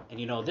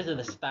 And, this is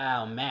the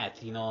style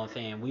match. You know what I'm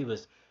saying? We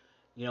was,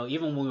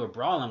 even when we were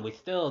brawling, we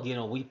still,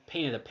 we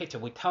painted a picture.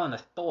 We telling a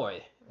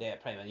story there,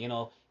 prema.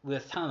 We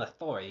was telling a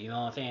story. You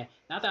know what I'm saying?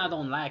 Not that I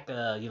don't like,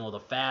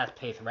 the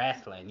fast-paced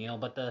wrestling,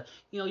 but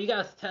you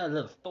gotta tell a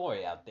little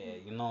story out there.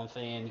 You know what I'm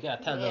saying? You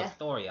gotta tell a little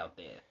story out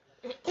there.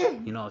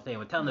 You know what I'm saying?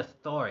 We're telling a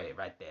story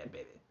right there,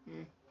 baby.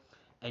 Mm.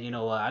 And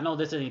I know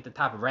this isn't the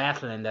type of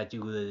wrestling that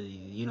you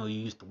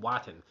used to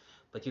watching,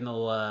 but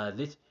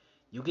this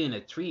you getting a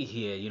treat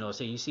here. You know what I'm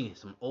saying? You see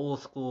some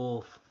old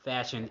school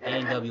fashioned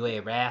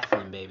NWA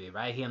wrestling, baby,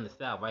 right here in the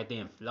South, right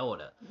there in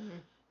Florida.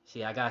 Mm.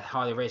 See, I got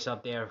Harley Race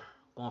up there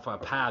going for a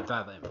power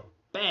driver, and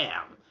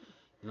bam,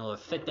 a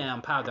sit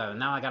down power driver.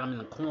 Now I got him in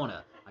the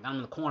corner. I got him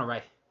in the corner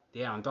right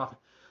there. I'm dropping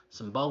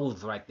some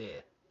bowls right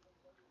there.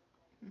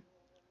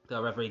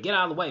 The referee, get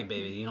out of the way,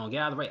 baby.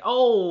 Get out of the way.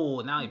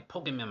 Oh, now he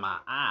poking me in my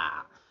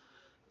eye.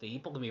 See, he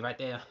poking me right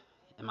there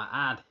in my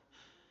eye.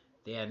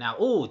 There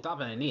now, ooh,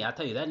 dropping a knee. I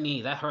tell you, that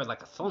knee, that hurt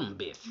like a son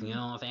bitch. You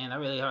know what I'm saying? That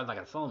really hurt like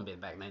a son bitch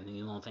back then.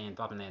 You know what I'm saying?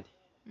 Dropping that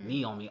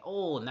knee on me.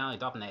 Oh, now he's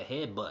dropping that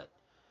headbutt.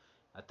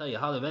 I tell you,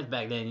 Holly Reds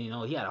back then, he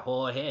had a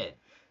hard head.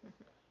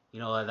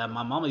 That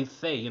my mama used to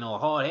say, a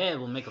hard head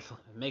will make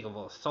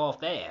a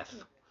soft ass.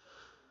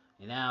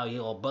 And now he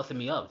all busting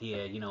me up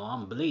here.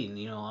 I'm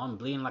bleeding. I'm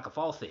bleeding like a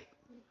faucet.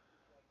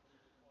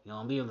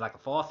 I'm bleeding like a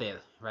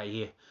faucet right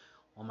here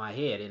on my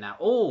head. And now,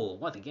 oh,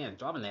 once again,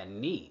 dropping that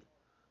knee.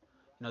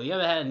 You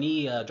ever had a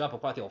knee drop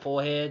across your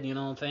forehead? You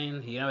know what I'm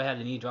saying? You ever had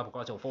a knee drop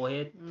across your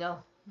forehead? No.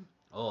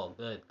 Oh,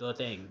 good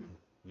thing.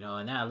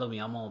 And now look at me,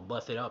 I'm gonna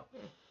bust it up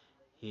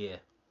here.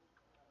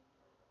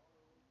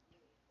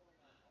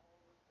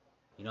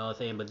 You know what I'm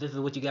saying? But this is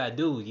what you gotta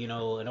do, in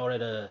order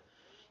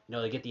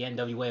to get the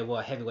NWA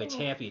World Heavyweight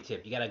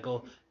Championship. You gotta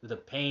go through the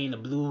pain, the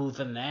blues,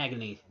 and the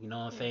agony. You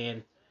know what I'm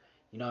saying?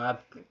 I've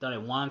done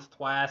it once,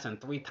 twice,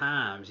 and 3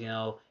 times.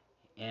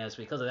 And it's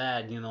because of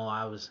that,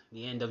 I was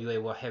the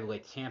NWA World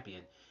Heavyweight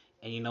Champion.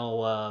 And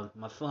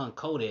my son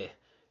Cody,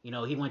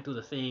 he went through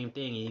the same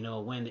thing.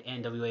 And win the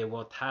NWA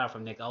World Title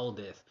from Nick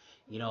Aldis.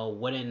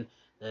 Winning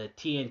the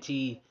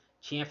TNT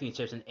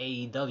Championships in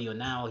AEW.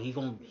 Now he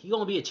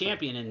gonna be a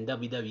champion in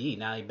WWE.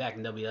 Now he back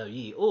in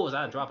WWE. Oh, as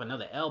I drop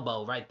another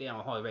elbow right there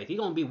on Harley Race, he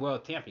gonna be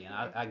world champion.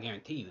 I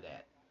guarantee you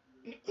that.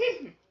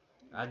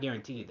 I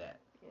guarantee you that.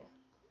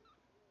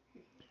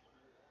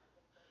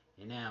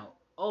 And now,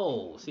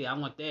 oh, see, I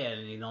went there,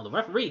 and the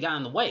referee got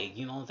in the way.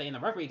 You know what I'm saying? The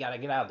referee got to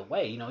get out of the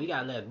way. He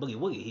got to let Boogie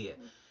Woogie here.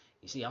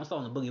 You see, I'm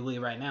starting to Boogie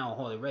Woogie right now on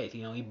Harley Race.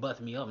 He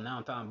busted me up, and now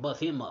I'm trying to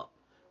bust him up.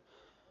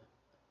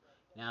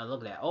 Now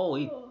look at that. Oh,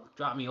 he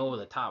dropped me over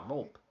the top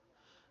rope.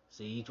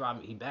 See,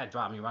 he back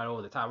dropped me right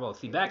over the top rope.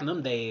 See, back in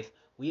them days,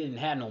 we didn't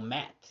have no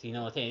mats. You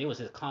know what I'm saying? It was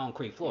just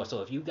concrete floor.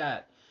 So if you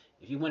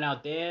went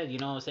out there, you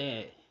know what I'm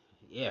saying,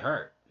 it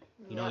hurt.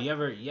 You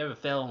ever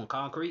fell on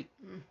concrete?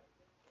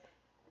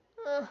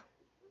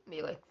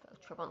 Maybe like a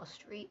trip on the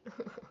street.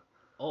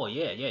 Oh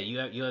yeah. You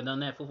ever done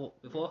that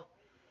before?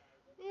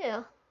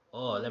 Yeah.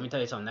 Oh, let me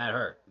tell you something. That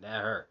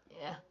hurt.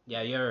 Yeah.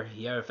 Yeah.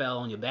 You ever fell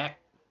on your back?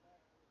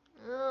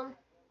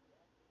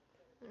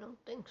 I don't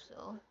think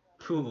so.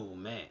 Phew,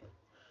 man.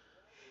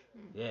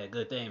 Yeah,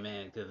 good thing,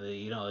 man, because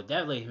it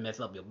definitely messed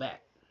up your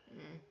back.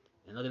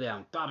 And look at that.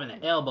 I'm dropping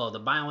the elbow, the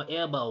bionic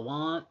elbow.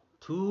 1,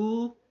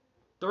 2,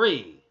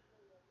 3.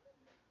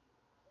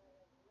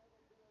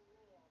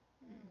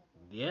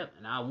 Yep,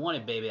 and I won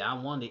it, baby. I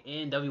won the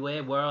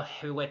NWA World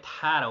Heavyweight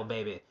title,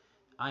 baby.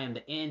 I am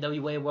the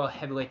NWA World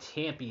Heavyweight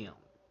Champion.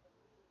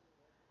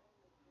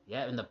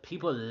 Yeah, and the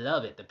people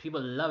love it. The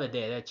people love it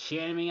there. They're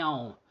cheering me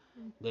on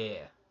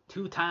there.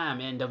 2-time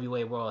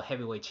NWA World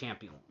Heavyweight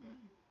Champion.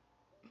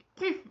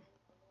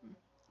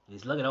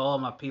 Just look at all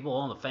my people,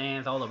 all the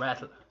fans, all the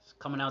wrestlers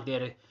coming out there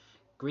to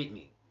greet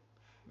me.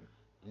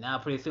 And now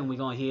pretty soon we're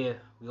gonna hear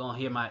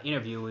my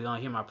interview. We're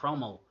gonna hear my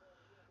promo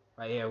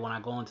right here when I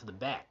go into the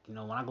back. When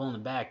I go in the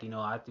back,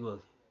 I do a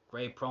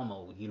great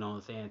promo, you know what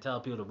I'm saying? Tell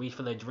people to reach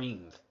for their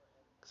dreams.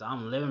 Because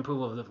I'm living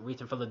proof of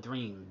reaching for the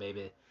dream,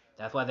 baby.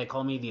 That's why they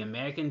call me the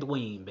American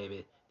Dweem,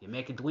 baby. The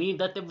American Dweem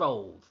that they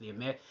rolls. The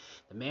man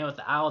with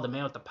the owl, the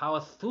man with the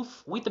power. Too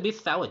sweet to be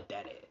sour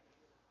daddy.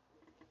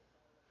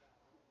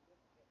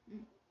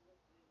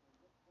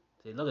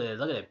 See, look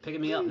at it, picking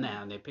me up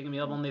now. They're picking me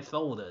up on their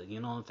shoulder, you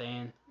know what I'm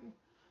saying?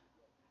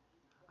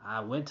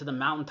 I went to the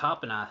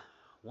mountaintop and I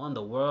won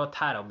the world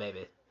title,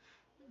 baby.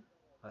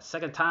 A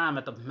second time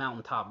at the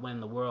mountaintop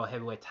winning the world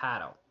heavyweight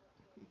title.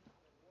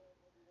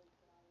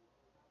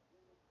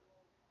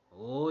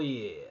 Oh,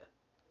 yeah.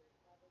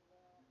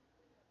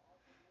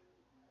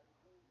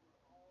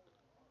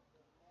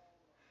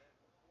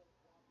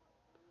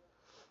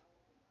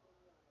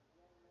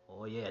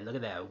 Oh, yeah, look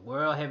at that.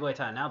 World heavyweight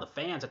title. Now the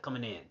fans are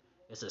coming in.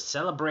 It's a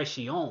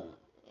celebration.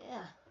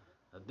 Yeah.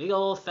 A big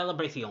old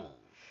celebration.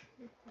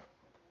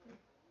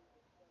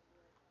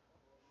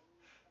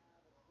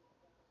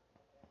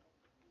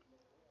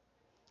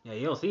 Yeah,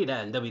 you don't see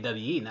that in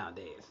WWE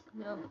nowadays.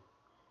 No.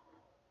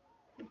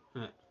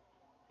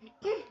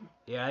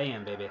 Here I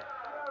am, baby.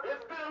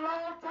 It's been a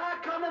long time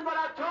coming, but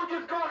I told you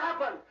it's gonna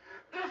happen.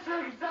 This is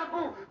an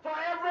example for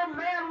every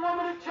man,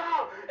 woman, and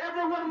child.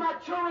 Every one of my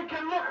children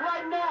can look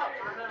right now.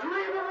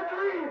 Dream of a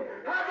dream.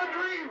 Have a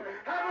dream.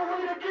 Have a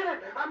way to get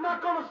it. I'm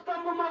not gonna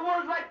stumble my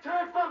words like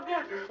Terry Funk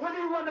did when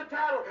he won the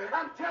title.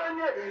 I'm telling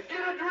you,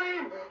 get a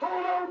dream,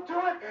 hold on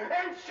to it,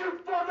 and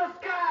shoot for the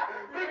sky.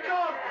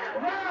 Because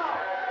now,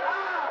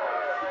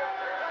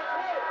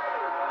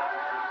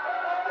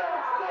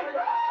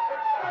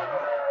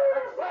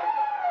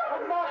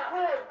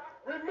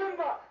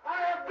 remember,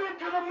 I have been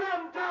to the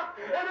mountaintop,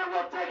 and it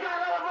will take a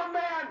hell of a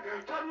man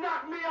to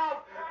knock me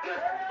off. This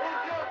is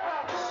your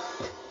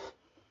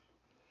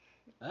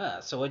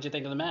problem. So what'd you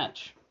think of the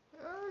match?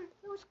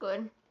 It was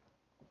good.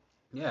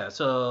 Yeah,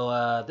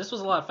 so this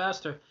was a lot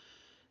faster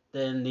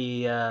than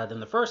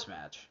the first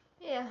match.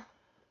 Yeah.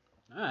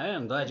 All right,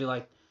 I'm glad you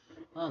liked.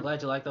 Well, I'm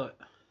glad you liked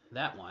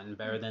that one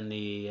better than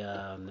the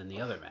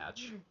other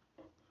match.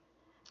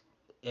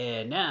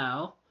 And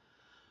now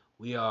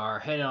we are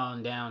headed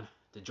on down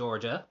to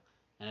Georgia,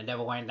 and the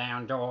devil went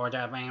down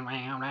Georgia. Bam,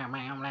 bam, bam,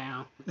 bam,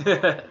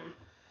 bam.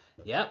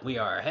 Yep, we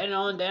are heading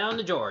on down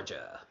to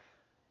Georgia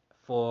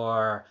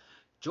for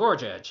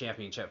Georgia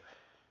Championship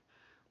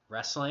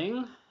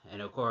Wrestling,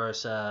 and of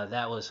course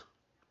that was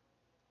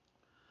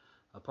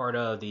a part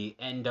of the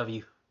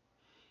NWA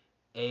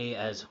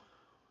as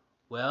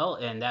well,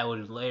 and that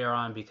would later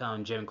on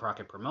become Jim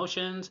Crockett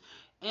Promotions,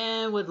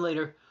 and would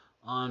later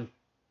on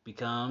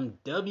become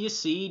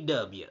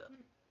WCW.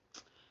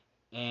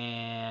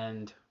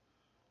 And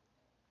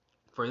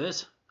for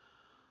this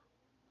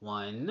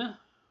one,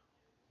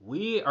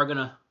 we are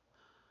gonna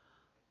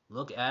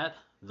look at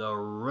the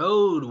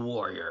Road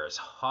Warriors,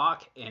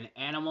 Hawk and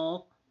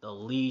Animal, the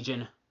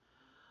Legion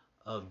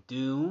of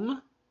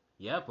Doom.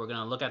 Yep, we're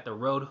gonna look at the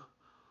Road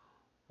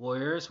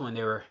Warriors when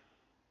they were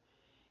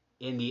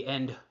in the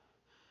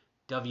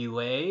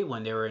NWA,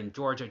 when they were in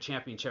Georgia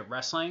Championship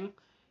Wrestling.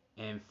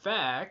 In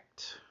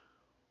fact,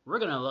 we're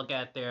gonna look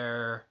at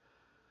an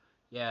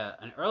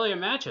earlier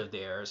match of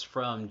theirs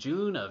from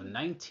June of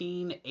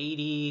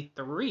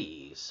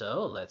 1983.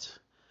 So let's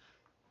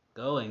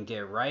go and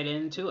get right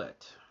into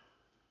it.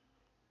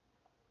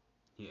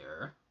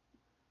 Here.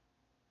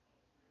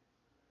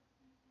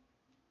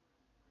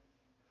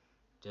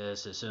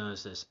 Just as soon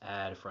as this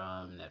ad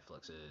from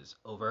Netflix is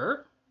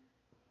over.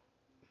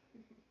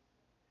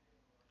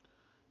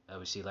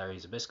 We see Larry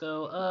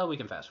Zbyszko. We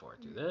can fast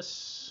forward through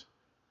this.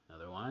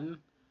 Another one.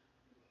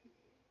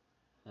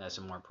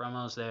 Some more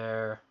promos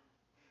there.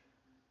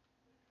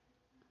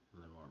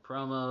 More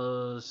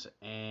promos,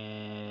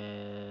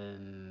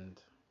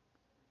 and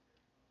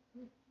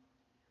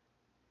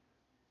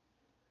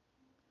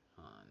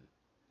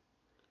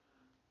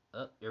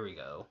here we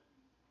go.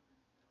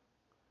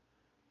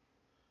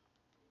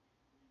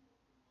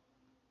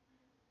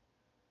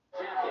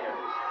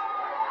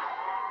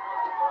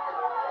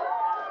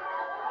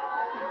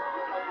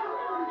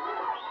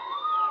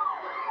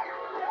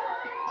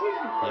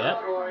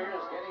 Yep.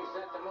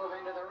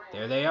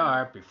 There they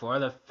are before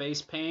the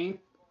face paint.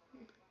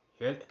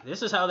 Here,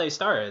 this is how they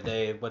started.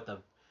 They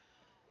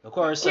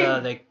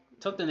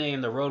took the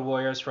name the Road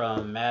Warriors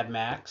from Mad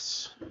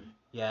Max.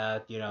 Yeah,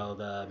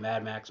 the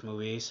Mad Max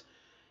movies.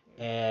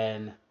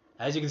 And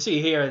as you can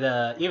see here,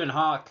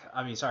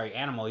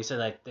 Animal, he said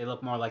that they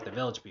look more like the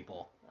Village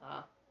People.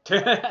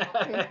 With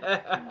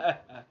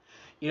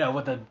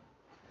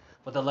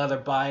the leather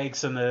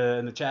bikes and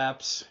the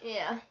chaps.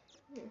 Yeah.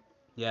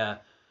 Yeah.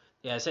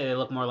 Yeah, I say they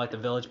look more like the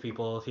Village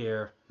People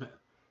here.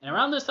 And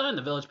around this time,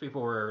 the Village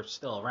People were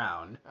still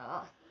around.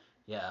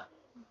 Yeah.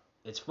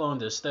 It's fun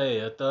to stay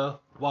at the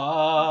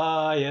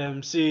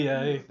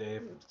YMCA.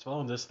 It's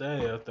fun to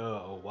stay at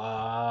the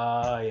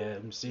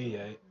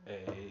YMCA.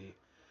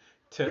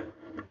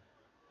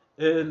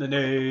 In the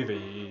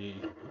Navy.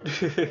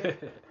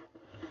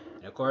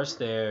 And of course,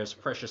 there's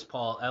Precious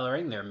Paul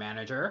Ellering, their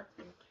manager.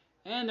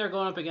 And they're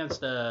going up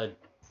against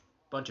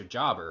bunch of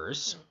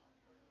jobbers.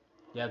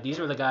 Yeah, these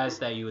are the guys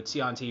that you would see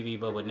on TV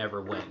but would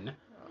never win.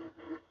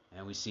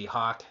 And we see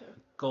Hawk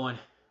going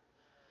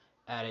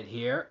at it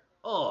here.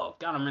 Oh,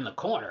 got him in the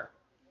corner.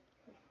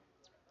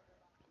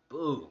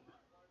 Boom.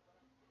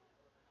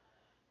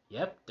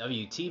 Yep,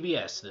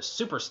 WTBS, the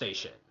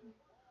Superstation.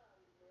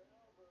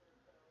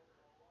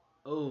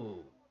 Oh.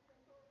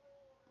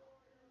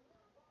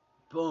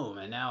 Boom,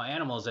 and now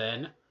Animal's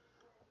in.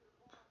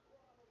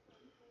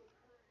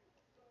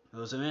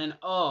 Goes him in.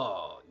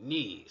 Oh,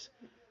 knees.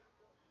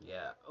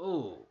 Yeah.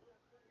 Oh.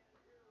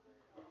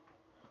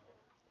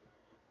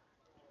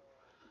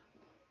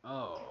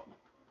 Oh.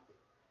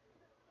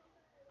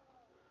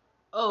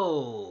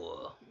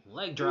 Oh.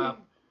 Leg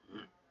drop.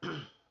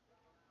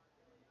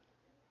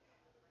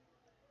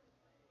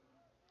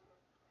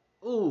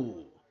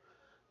 Ooh.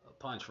 A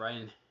punch right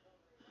into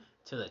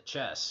the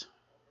chest.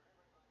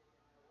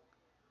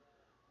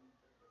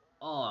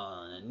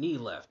 Oh, and a knee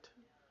lift.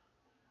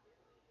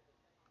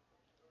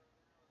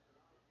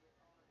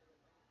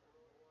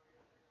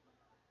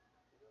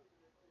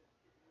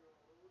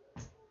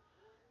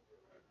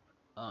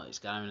 Oh, he's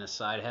got him in a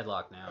side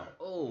headlock now.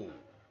 Oh.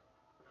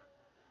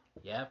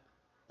 Yep.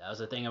 That was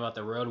the thing about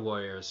the Road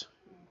Warriors.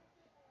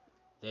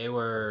 They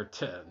were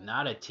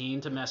not a team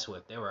to mess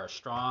with. They were a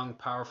strong,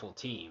 powerful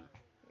team.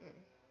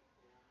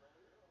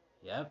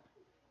 Yep.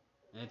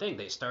 And I think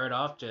they started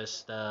off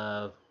just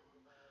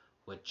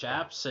with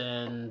chaps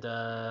and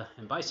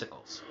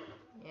bicycles.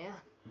 Yeah.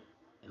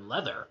 And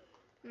leather.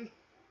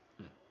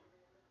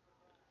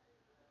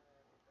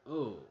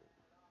 Ooh.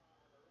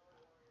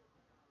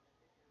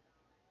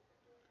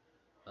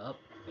 Oh,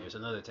 there's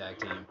another tag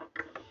team.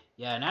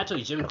 Yeah, and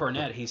actually Jim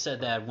Cornette, he said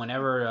that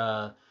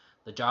whenever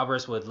the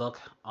jobbers would look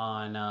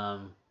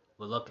on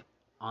the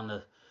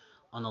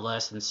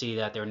list and see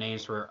that their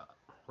names were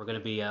going to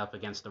be up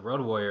against the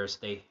Road Warriors,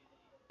 they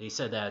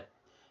said that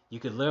you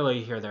could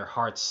literally hear their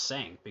hearts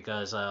sink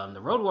because the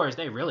Road Warriors,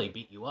 they really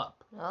beat you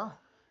up. Oh.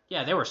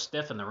 Yeah, they were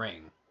stiff in the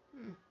ring.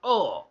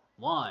 Oh,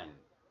 1,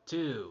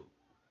 2,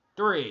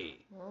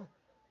 3. Oh.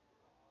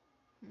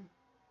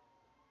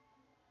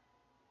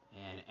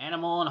 And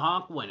Animal and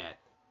Hawk win it.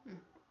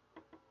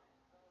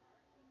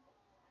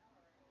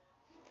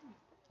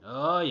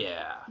 Oh,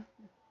 yeah.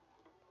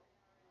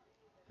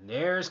 And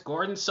there's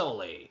Gordon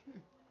Soley.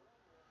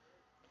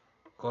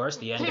 Of course,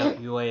 the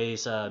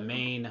NWA's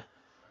main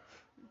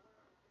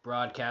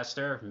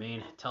broadcaster,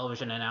 main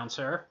television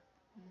announcer.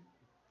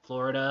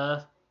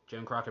 Florida,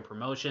 Jim Crockett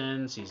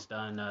Promotions. He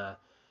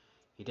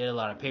did a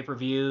lot of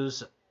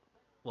pay-per-views.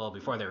 Well,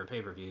 before they were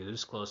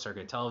pay-per-views, closed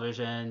circuit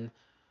television.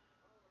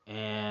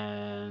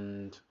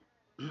 And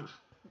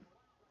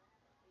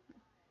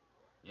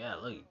yeah,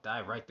 look, he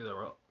dived right through the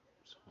ropes.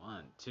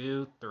 1,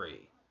 2,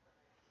 3.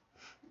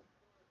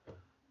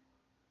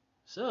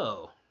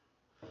 So,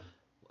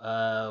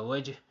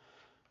 what'd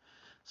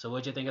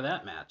you think of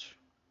that match?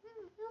 It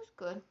was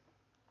good.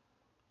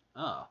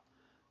 Oh,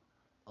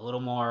 a little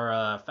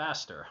more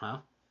faster, huh?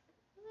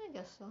 I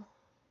guess so.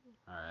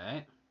 All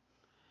right.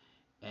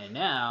 And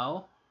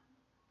now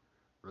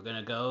we're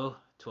gonna go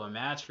to a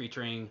match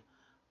featuring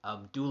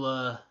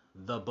Abdullah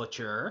the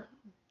Butcher.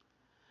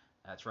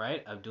 That's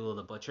right, Abdullah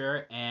the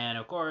Butcher, and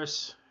of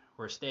course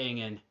we're staying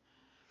in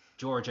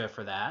Georgia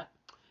for that.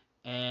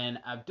 And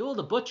Abdul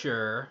the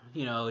Butcher,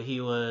 he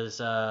was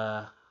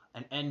an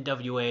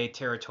NWA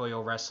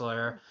territorial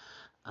wrestler.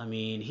 I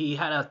mean, he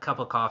had a cup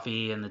of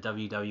coffee in the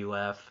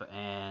WWF,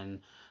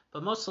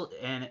 but mostly,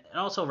 and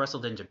also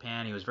wrestled in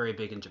Japan. He was very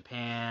big in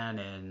Japan,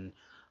 and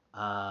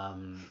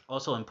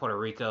also in Puerto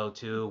Rico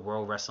too,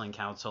 World Wrestling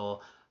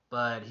Council.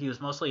 But he was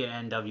mostly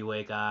an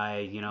NWA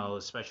guy,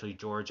 especially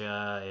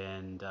Georgia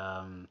and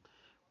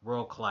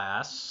World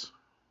Class.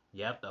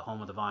 Yep, the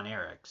home of the Von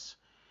Erichs.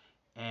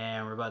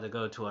 And we're about to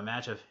go to a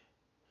match of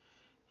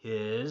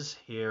his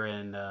here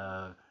in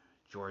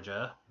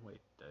Georgia.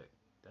 Wait,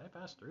 did I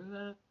pass through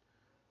that?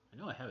 I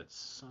know I have it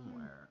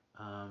somewhere.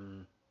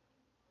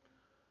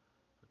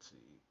 Let's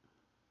see.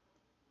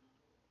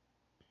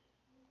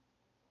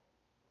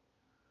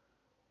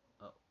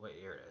 Oh, wait,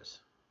 here it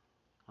is.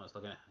 I was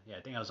looking at. Yeah,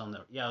 I think I was on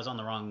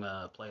the wrong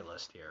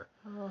playlist here.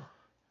 Oh. All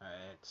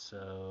right,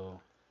 so.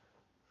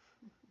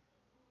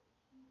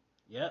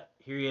 Yep,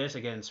 here he is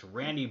against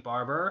Randy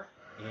Barber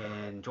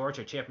in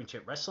Georgia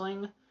Championship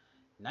Wrestling,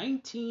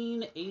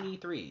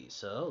 1983.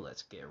 So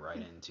let's get right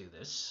into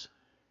this.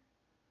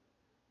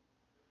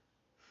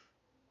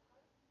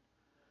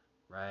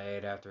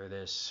 Right after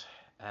this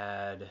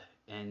ad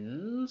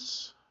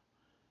ends.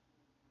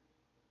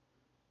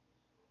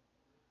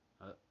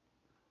 Oh,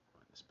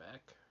 run this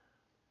back.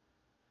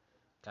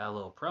 Got a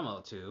little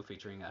promo too,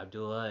 featuring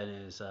Abdullah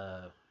and his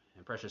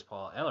and Precious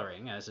Paul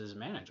Ellering as his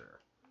manager.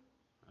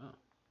 Oh.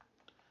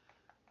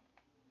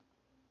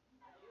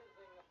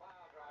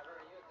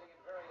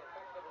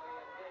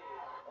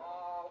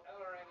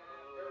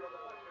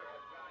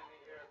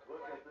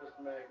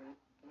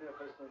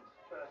 Magnificent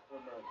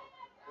specimen.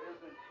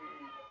 Isn't he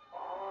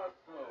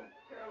awesome?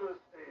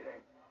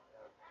 Devastating.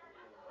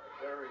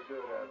 Very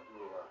good,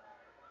 Abdullah.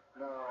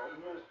 Now,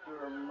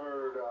 Mr.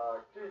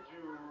 Murdoch, did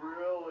you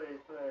really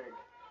think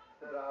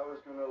that I was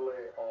going to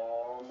lay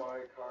all my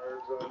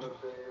cards on the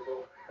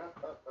table?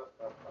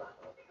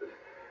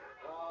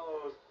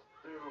 How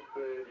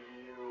stupid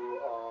you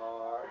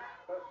are.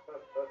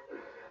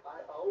 I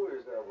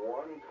always have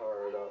one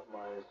card up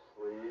my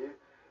sleeve.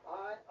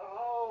 I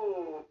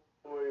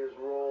always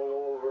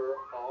roll over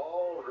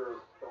all the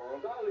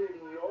stones. I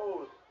leave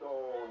no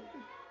stone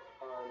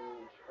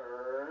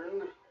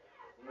unturned,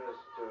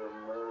 Mr.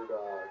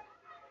 Murdoch.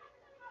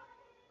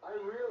 I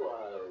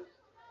realized,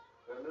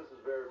 and this is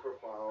very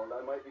profound,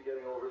 I might be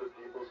getting over to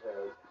people's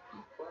heads,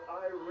 but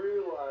I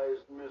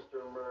realized,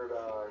 Mr.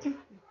 Murdoch,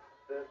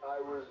 that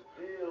I was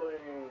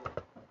dealing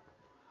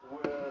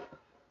with,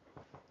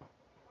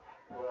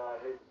 well, I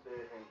hate to say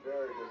anything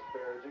very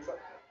disparaging, but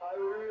I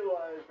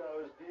realized I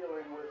was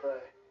dealing with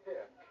a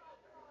hick,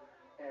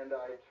 and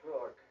I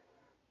took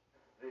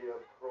the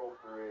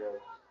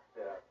appropriate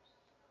steps.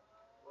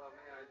 Well,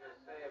 may I just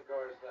say, of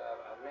course,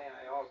 may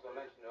I also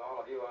mention to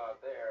all of you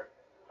out there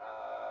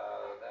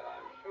that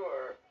I'm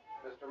sure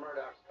Mr.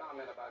 Murdoch's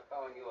comment about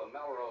calling you a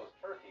Melrose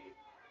turkey,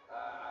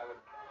 I would,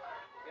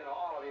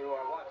 all of you who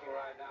are watching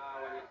right now,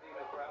 when you see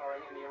Mr.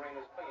 Ellering in the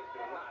arenas, please do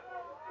not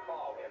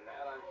call him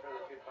that. I'm sure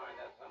that you'd find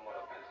that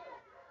somewhat offensive.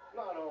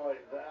 Not only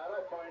that,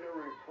 I find it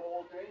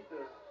revolting,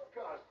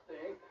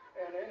 disgusting,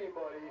 and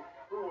anybody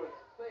who would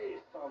say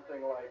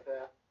something like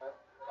that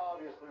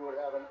obviously would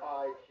have an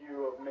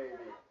IQ of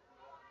maybe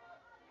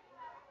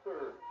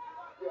 30.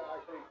 Yeah, I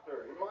think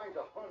 30. Mine's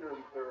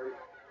 130.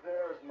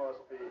 Theirs must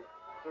be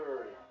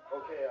 30.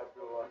 Okay,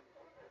 Abdullah.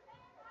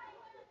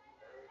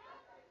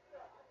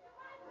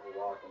 We're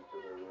walking to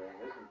the ring.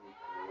 Isn't he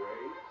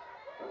great?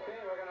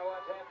 Okay, we're going to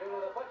watch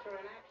Abdullah the Butcher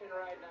in action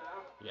right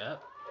now. Yep.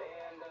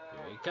 And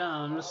Here he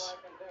comes. all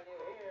I can tell you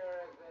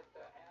here is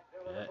that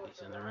Abdullah Yeah, the he's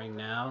Butcher in the ring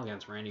now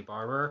against Randy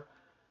Barber.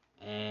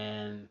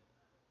 And,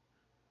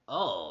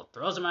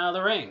 throws him out of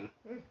the ring.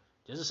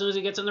 Just as soon as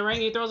he gets in the ring,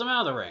 he throws him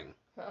out of the ring.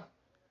 Huh.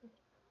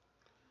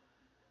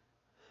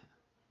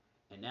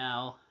 And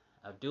now,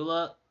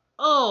 Abdullah,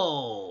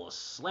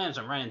 slams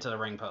him right into the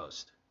ring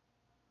post.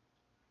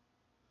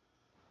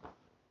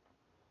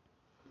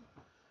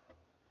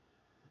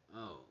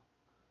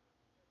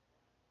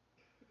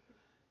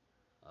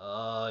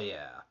 Oh,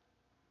 yeah.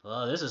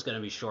 Well, this is going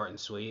to be short and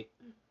sweet.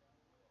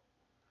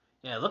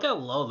 Yeah, look how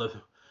low the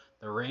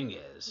ring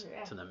is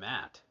to the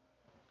mat.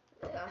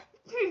 Yeah.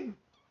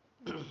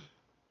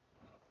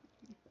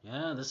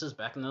 Yeah, this is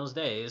back in those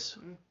days.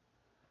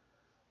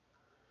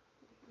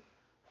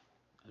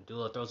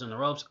 Abdullah throws in the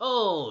ropes.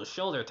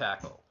 Shoulder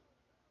tackle.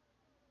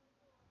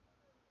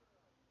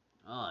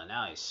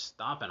 Now he's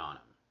stomping on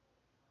him.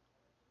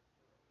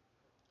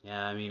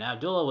 Yeah, I mean,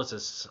 Abdullah was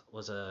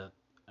an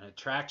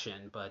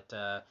attraction,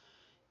 but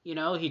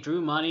he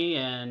drew money,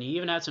 and he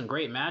even had some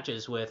great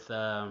matches with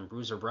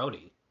Bruiser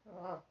Brody.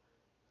 Wow.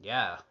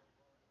 Yeah.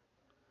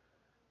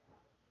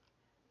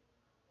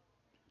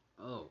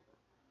 Oh.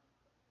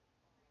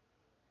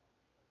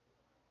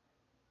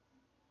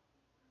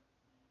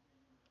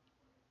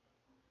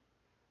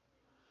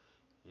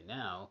 And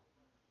now,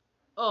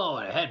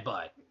 and a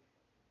headbutt.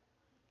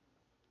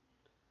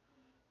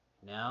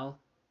 Now,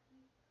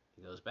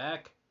 he goes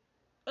back.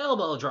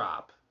 Elbow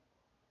drop.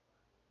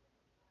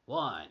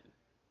 1,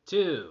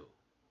 2.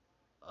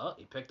 Oh,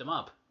 he picked him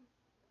up.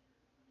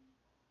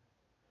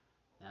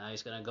 Now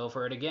he's going to go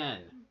for it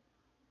again.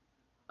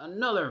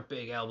 Another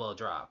big elbow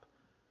drop.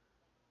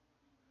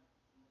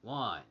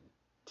 1,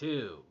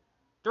 2,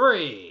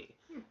 3.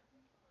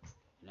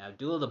 Now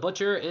Abdullah the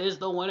Butcher is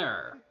the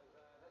winner.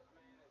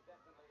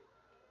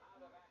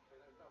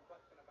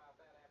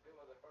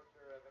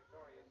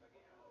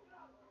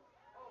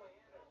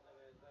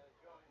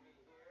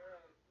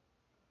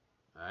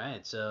 All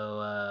right,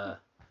 so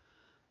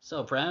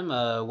Prem,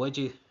 what'd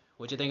you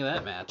think of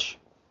that match?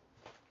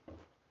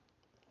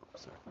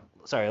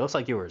 Sorry, it looks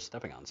like you were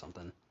stepping on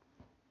something.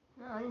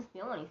 No, I didn't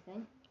feel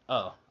anything.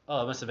 Oh,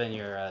 it must have been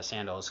your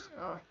sandals.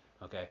 Oh.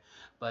 Okay,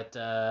 but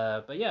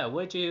yeah,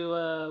 what'd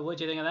you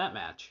think of that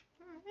match?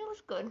 It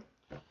was good.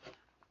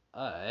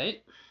 All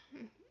right.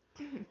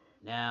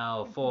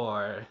 Now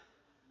for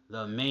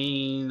the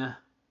main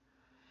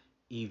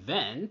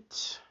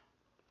event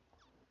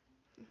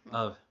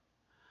of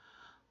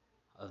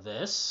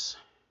this,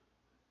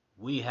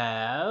 we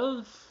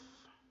have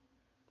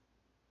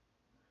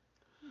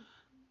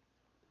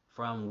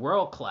from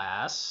World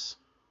Class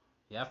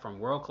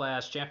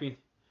Championship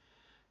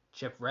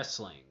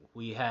Wrestling,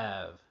 we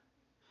have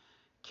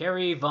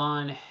Kerry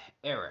Von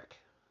Erich,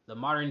 the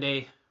modern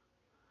day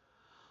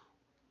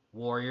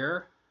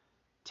warrior,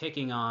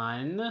 taking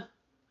on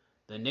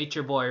the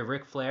Nature Boy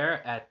Ric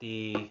Flair at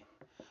the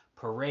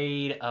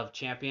Parade of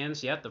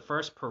Champions. Yep, the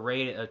first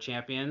Parade of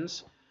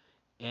Champions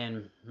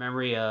in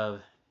memory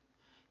of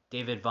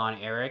David Von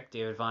Erich.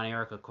 David Von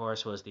Erich, of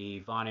course, was the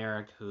Von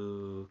Erich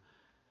who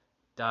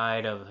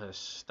died of a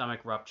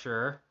stomach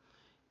rupture,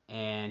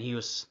 and he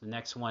was the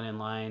next one in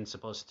line,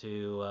 supposed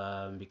to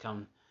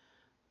become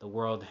the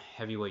world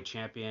heavyweight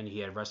champion. He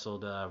had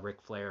wrestled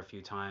Ric Flair a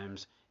few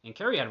times, and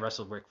Kerry had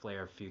wrestled Ric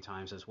Flair a few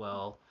times as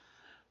well.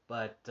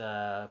 But,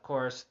 of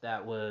course,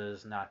 that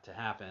was not to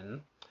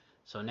happen.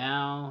 So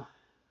now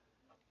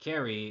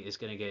Kerry is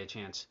going to get a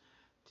chance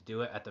to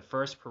do it at the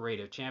first Parade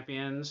of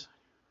Champions,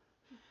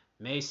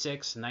 May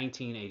 6,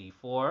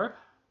 1984.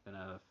 I'm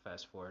going to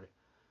fast forward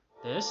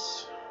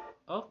this.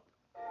 Oh,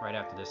 right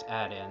after this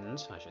ad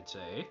ends, I should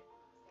say.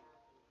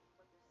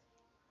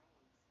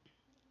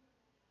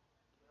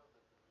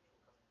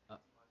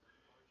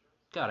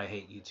 God, I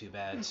hate YouTube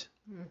ads.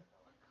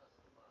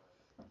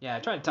 Yeah, I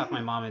tried to talk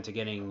my mom into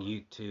getting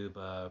YouTube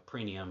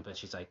Premium, but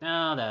she's like,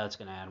 no, that's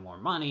going to add more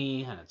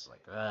money. And it's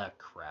like,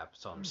 crap.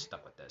 So I'm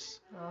stuck with this.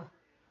 Oh.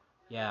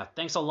 Yeah,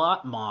 thanks a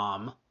lot,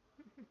 Mom. All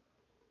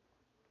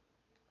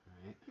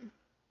right.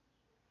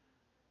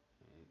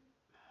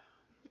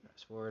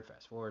 Fast forward,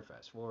 fast forward,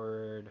 fast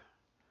forward.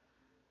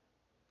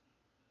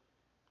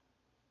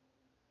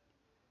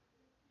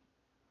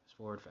 Fast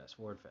forward, fast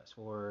forward, fast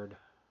forward.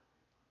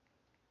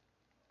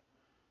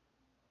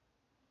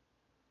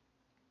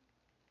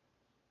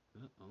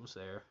 Oh, almost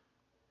there.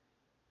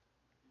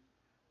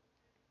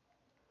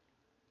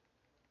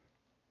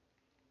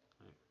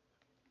 All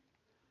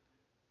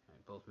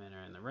right, both men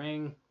are in the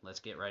ring.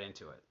 Let's get right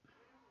into it.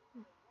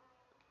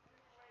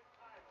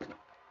 There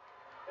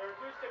are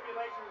two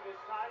stipulations in this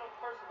title.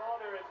 First of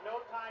all, there is no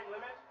time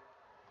limit.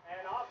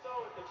 And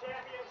also, if the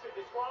champion should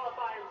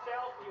disqualify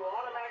himself, he will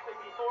automatically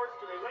be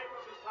forced to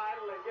relinquish his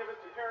title and give it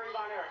to Kerry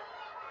Von Erich.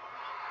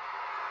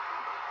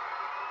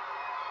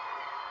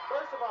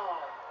 First of all,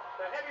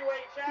 the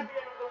heavyweight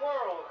champion of the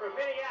world from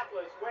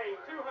Minneapolis, weighing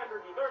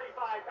 235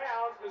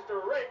 pounds, Mr.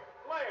 Ric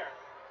Flair.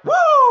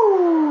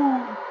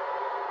 Woo!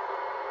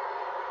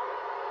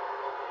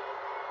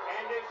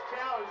 And his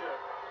challenger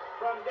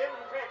from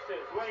Denton,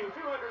 Texas, weighing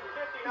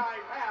 259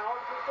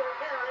 pounds, Mr.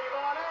 Kerry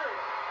Von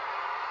Erich.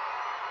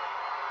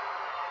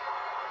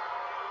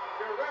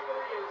 Your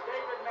referee is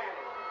David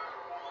Manning.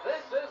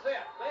 This is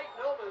it. Make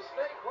no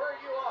mistake where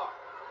you are.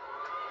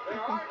 There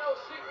are no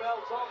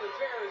seatbelts on the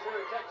chairs here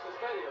at Texas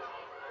Stadium,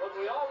 but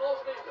we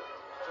almost need them.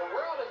 The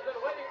world has been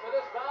waiting for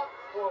this bout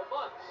for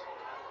months.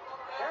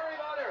 Kerry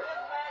Von Erich,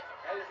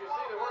 as you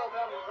see the world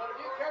battle in front of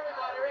you, Kerry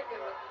Von Erich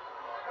in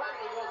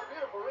probably the most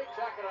beautiful ring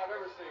jacket I've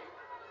ever seen,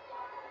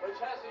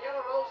 which has the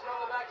yellow rose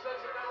on the back,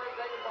 says in memory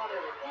of David Von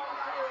Erich. Easy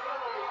to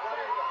remember his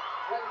buddy,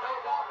 has no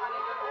doubt will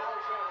have been a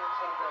world champion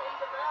someday.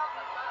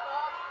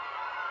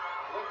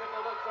 Look at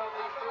the looks on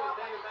these two as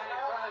David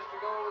Manning tries to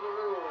go over the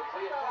rules.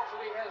 The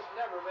intensity has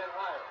never been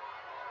higher.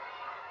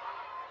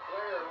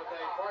 Flair with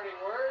a parting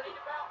word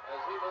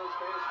as he moves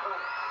to his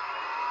corner.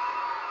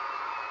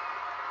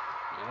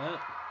 Yep.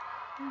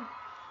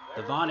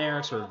 The Von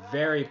Erichs were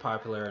very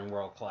popular in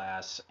World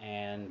Class,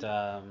 and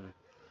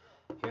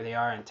here they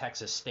are in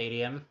Texas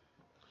Stadium.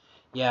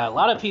 Yeah, a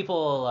lot of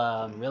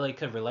people really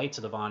could relate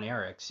to the Von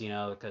Erichs,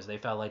 because they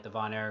felt like the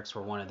Von Erichs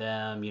were one of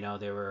them.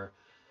 They were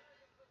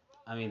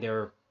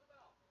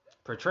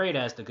portrayed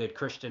as the good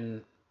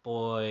Christian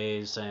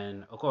boys,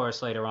 and of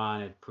course later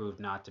on it proved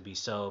not to be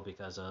so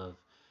because of,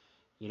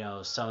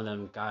 some of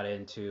them got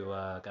into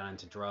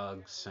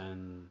drugs,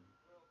 and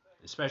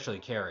especially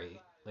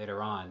Kerry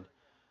later on.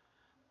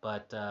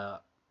 But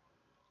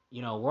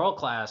World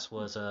Class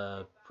was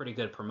a pretty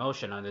good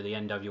promotion under the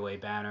NWA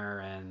banner,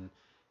 and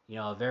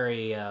a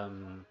very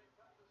in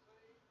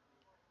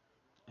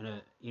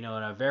a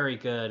very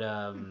good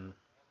a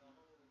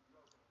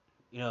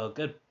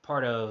good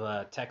part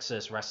of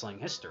Texas wrestling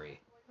history.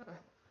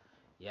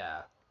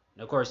 Yeah.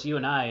 And of course, you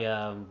and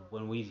I,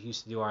 when we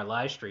used to do our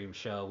live stream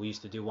show, we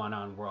used to do one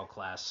on World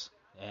Class,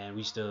 and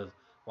we used to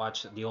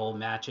watch the old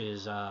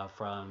matches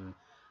from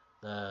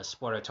the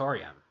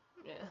Sportatorium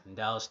in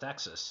Dallas,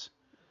 Texas.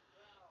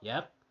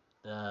 Yep.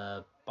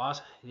 They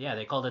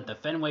called it the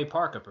Fenway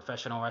Park of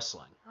professional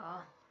wrestling.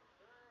 Oh.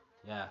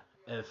 Yeah.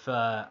 If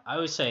I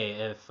would say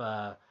if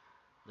the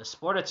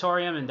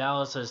Sportatorium in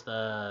Dallas is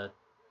the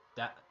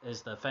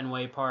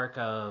Fenway Park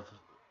of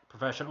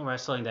professional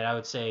wrestling, then I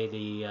would say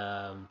the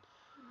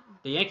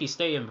Yankee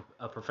Stadium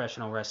of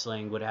professional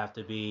wrestling would have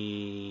to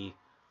be,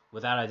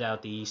 without a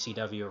doubt, the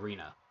ECW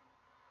Arena.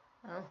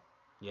 Oh.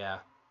 Yeah.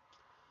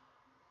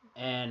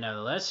 And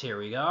nevertheless, here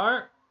we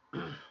are.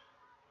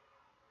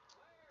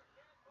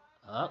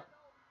 Up.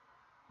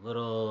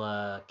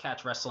 Little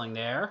catch wrestling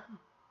there.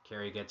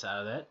 Kerry gets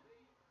out of it.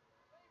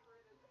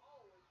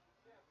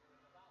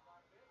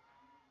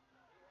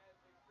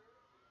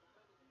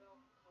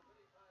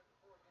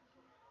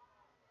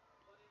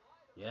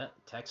 Yeah,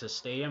 Texas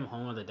Stadium,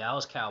 home of the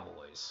Dallas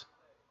Cowboys.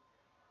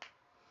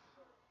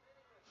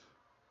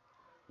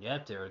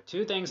 Yep, there were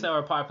two things that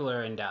were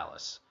popular in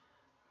Dallas.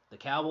 The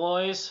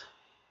Cowboys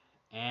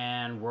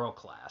and World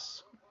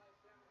Class.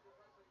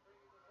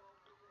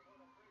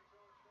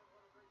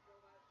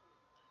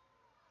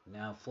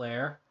 Now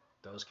Flair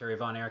throws Kerry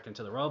Von Erich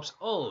into the ropes.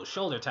 Oh,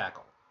 shoulder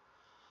tackle.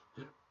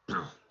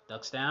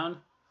 Ducks down.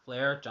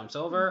 Flair jumps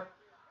over.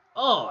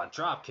 Oh, a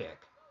drop kick.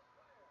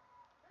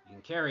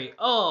 And Kerry,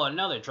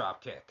 another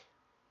drop kick.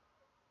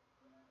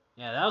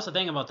 Yeah, that was the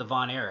thing about the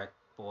Von Erich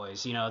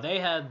boys. They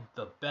had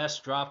the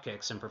best drop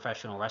kicks in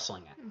professional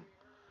wrestling.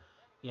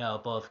 you know,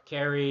 both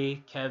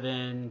Kerry,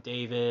 Kevin,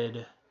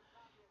 David,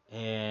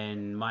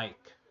 and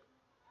Mike.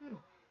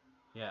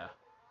 Yeah.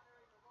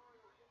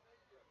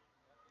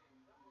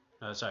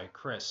 Oh, sorry,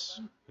 Chris.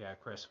 Yeah,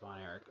 Chris Von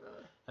Erich.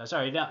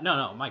 Sorry,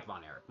 no, Mike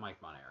Von Erich. Mike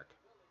Von Erich.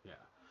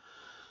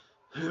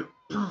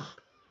 Yeah.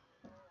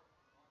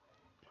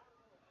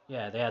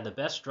 Yeah, they had the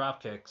best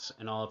drop kicks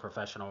in all of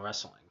professional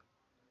wrestling.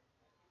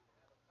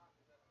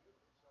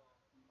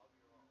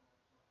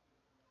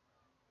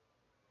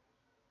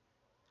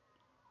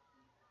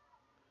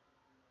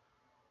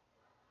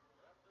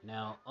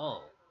 Now,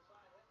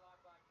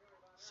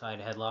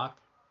 side headlock.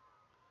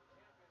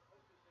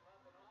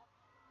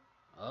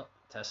 Oh,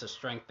 test of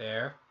strength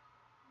there.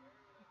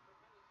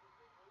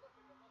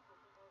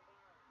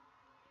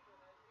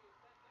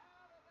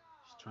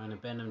 She's trying to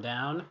bend him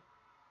down.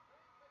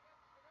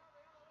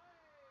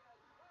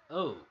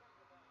 Oh.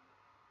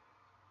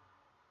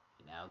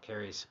 Now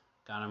Kerry's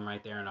got him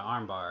right there in the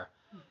armbar.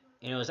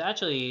 And it was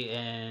actually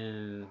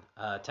in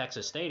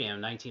Texas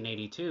Stadium,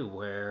 1982,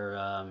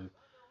 where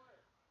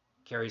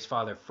Kerry's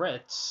father,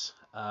 Fritz,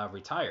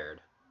 retired.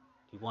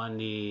 He won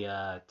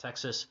the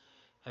Texas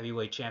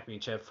Heavyweight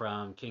Championship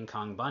from King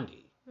Kong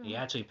Bundy. He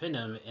actually pinned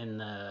him in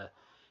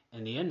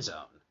the end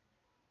zone.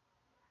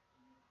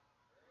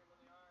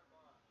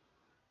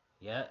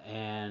 Yeah,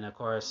 and of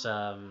course,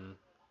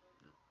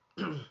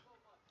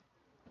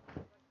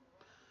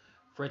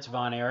 Fritz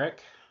Von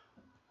Erich,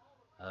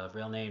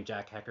 real name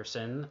Jack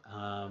Heckerson,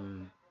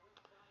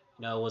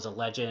 was a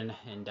legend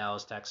in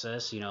Dallas,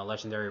 Texas.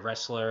 Legendary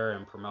wrestler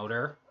and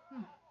promoter.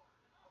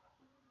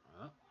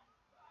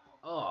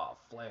 Oh,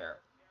 Flair.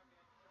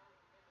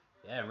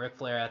 Yeah, Ric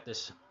Flair at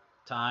this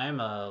time,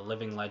 a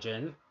living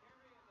legend.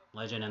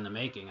 Legend in the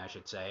making, I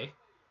should say.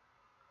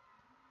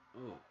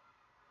 Ooh.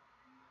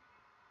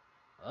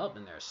 Up,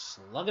 and they're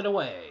slugging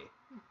away.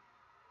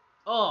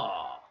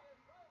 Oh.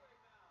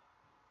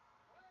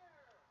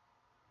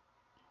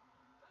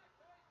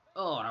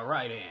 Oh, and a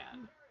right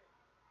hand.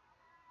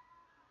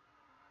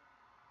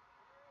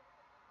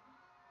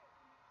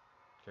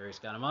 Kerry's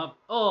got him up.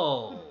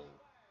 Oh.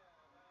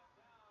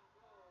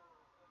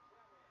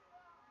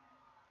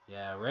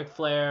 Yeah, Ric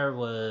Flair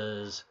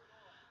was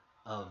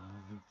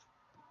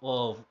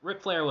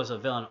Ric Flair was a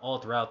villain all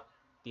throughout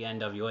the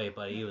NWA,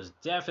 but he was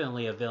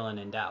definitely a villain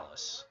in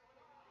Dallas.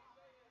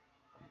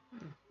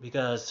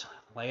 Because,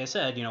 like I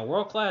said,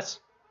 World Class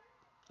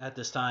at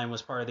this time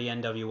was part of the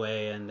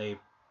NWA, and they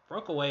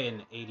broke away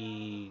in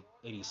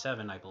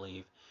 87, I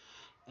believe.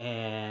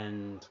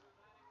 And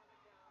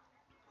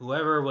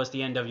whoever was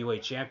the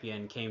NWA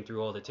champion came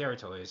through all the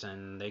territories,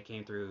 and they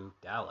came through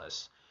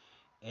Dallas.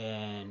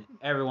 And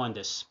everyone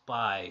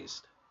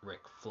despised Ric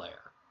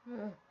Flair.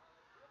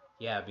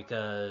 Yeah,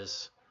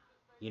 because,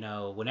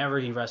 whenever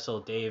he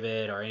wrestled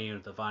David or any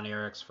of the Von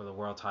Erichs for the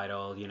world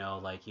title, he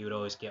would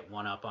always get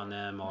one up on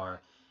them,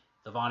 or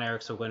the Von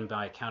Erichs would win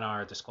by count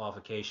out or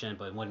disqualification,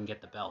 but wouldn't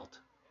get the belt.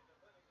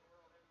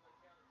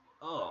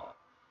 Oh.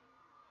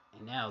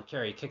 And now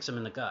Kerry kicks him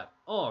in the gut.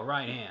 Oh,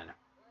 right hand.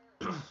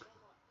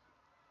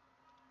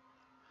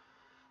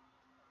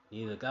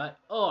 Knee to the gut.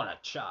 Oh, and a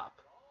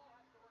chop.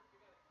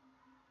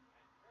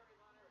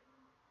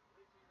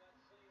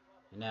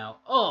 And now,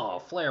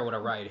 Flair with a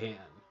right hand.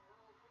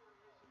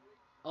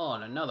 Oh,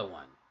 and another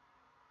one.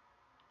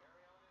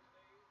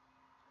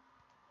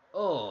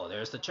 Oh,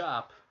 there's the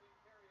chop.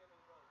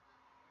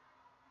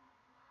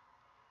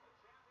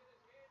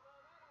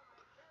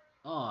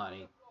 Oh, and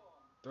he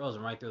throws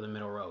him right through the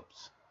middle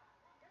ropes.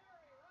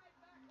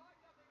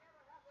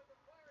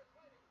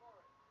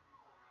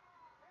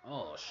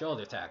 Oh,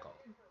 shoulder tackle.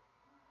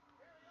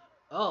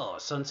 Oh,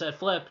 sunset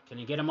flip. Can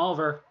you get him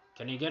over?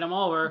 Can you get him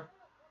over?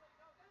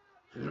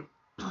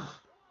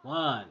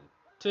 1,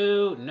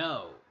 2,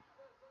 no.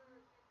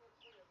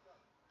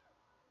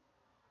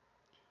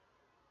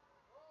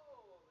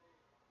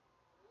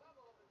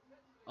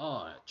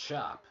 Oh, and a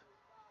chop.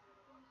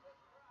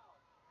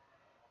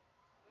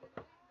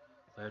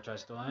 Flair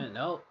tries to win it.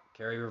 Nope.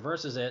 Kerry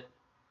reverses it.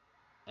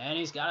 And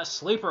he's got a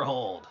sleeper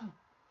hold.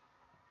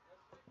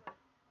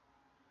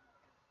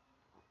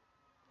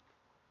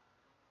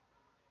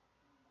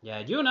 Yeah,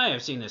 you and I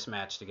have seen this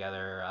match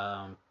together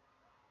a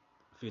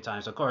few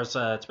times. Of course,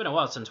 it's been a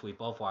while since we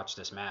both watched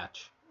this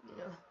match.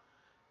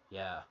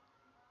 Yeah.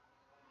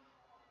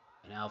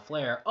 And now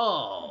Flair.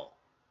 Oh!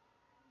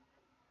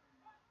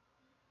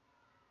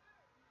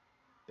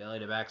 Belly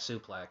to back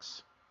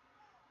suplex.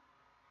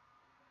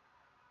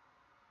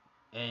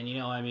 And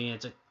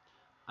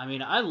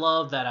I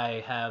love that I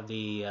have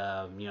the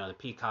the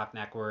Peacock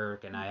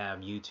Network, and I have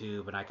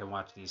YouTube, and I can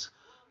watch these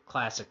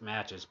classic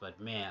matches. But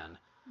man,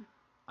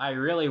 I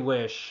really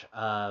wish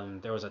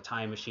there was a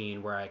time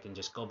machine where I can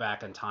just go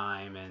back in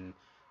time and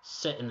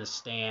sit in the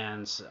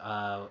stands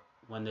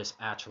when this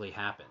actually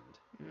happened.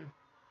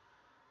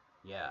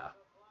 Yeah.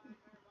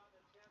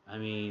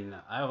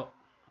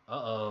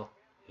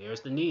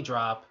 Here's the knee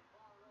drop.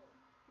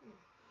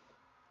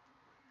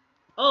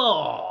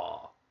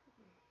 Oh!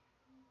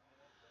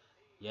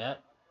 Yeah,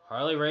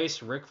 Harley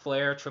Race, Ric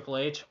Flair, Triple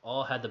H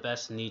all had the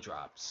best knee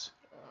drops.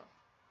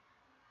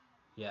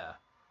 Yeah.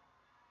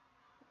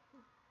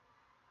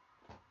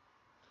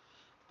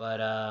 But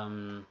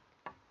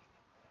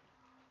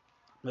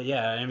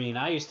yeah, I mean,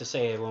 I used to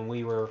say when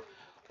we were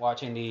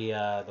watching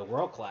the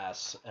world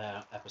class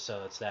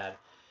episodes that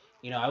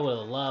I would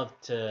have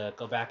loved to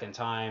go back in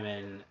time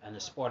and the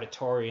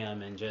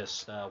sportatorium and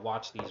just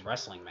watch these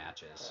wrestling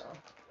matches. Oh.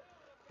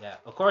 Yeah,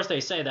 of course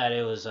they say that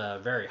it was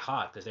very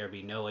hot because there'd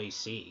be no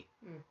AC.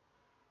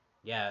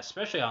 Yeah,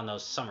 especially on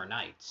those summer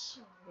nights.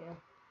 Yeah.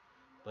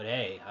 But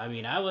hey, I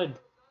mean, I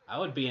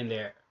would be in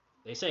there.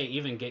 They say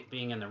even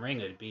being in the ring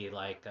would be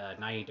like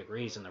 90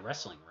 degrees in the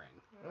wrestling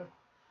ring.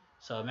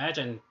 So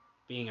imagine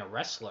being a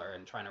wrestler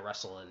and trying to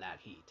wrestle in that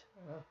heat.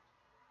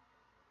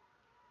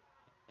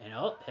 And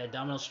head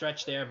domino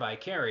stretch there by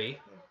Kerry.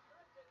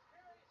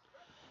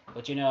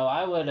 But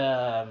I would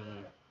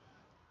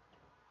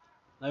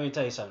let me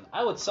tell you something.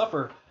 I would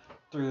suffer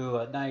through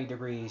a 90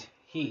 degrees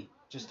heat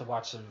just to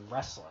watch some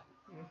wrestling.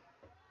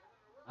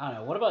 I don't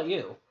know. What about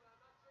you?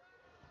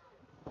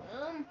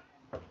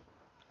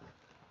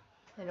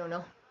 I don't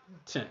know.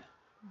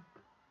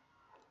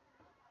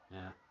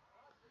 Yeah.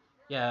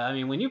 Yeah, I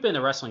mean, when you've been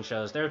to wrestling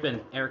shows, there have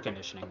been air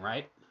conditioning,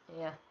 right?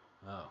 Yeah.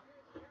 Oh.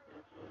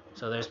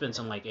 So there's been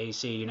some, like,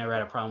 AC. You never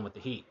had a problem with the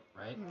heat,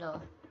 right?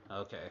 No.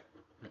 Okay.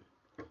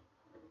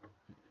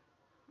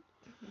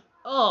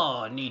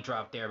 Oh, knee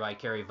drop there by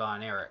Kerry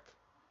Von Erich.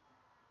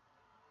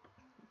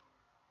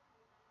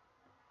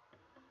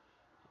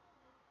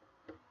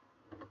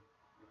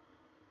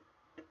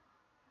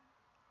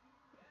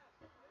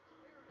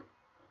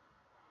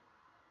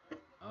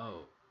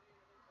 Oh.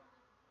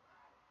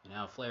 And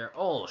now Flair.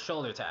 Oh,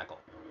 shoulder tackle.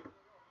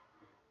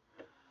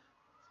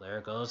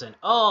 Flair goes and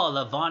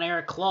the Von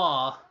Erich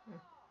claw.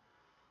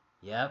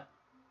 Yep,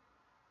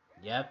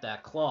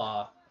 that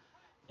claw.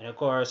 And of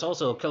course,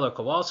 also Killer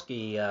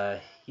Kowalski.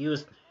 He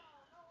was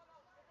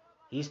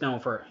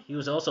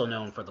also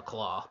known for the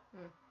claw.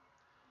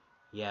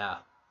 Yeah.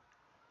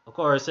 Of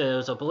course,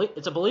 it's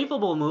a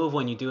believable move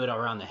when you do it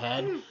around the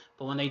head,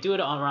 but when they do it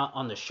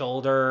on the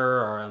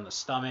shoulder or on the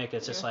stomach,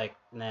 it's just like,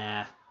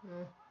 nah.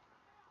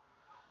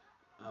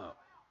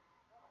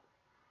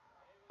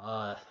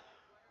 Oh.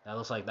 That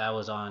looks like that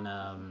was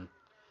on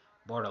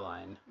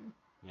borderline.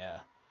 Yeah.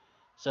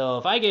 So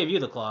if I gave you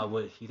the claw,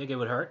 would you think it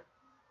would hurt?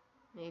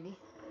 Maybe.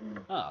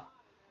 Oh.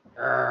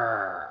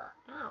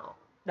 Ow.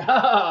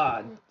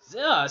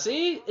 Yeah,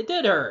 see? It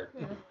did hurt.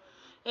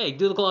 Hey,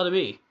 do the claw to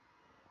me.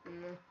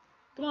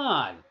 Come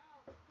on.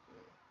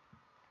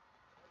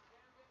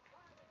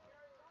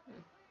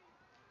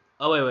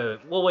 Oh,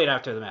 wait. We'll wait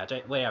after the match.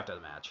 Wait after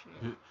the match.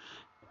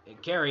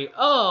 Kerry,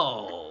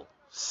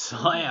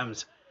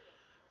 slams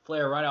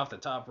Flair right off the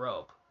top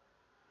rope.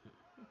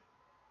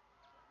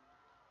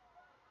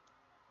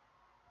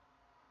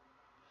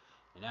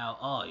 And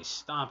now, he's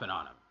stomping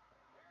on him.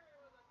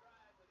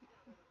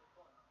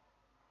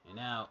 And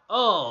now,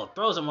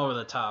 throws him over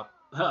the top.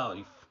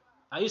 I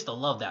used to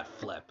love that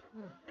flip.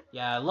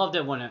 Yeah, I loved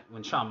it when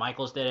Shawn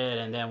Michaels did it,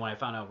 and then when I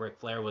found out Ric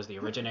Flair was the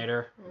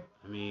originator.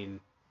 I mean,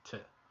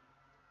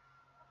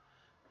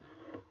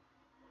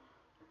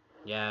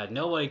 yeah,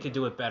 nobody could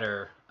do it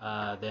better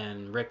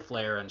than Ric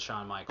Flair and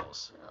Shawn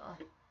Michaels.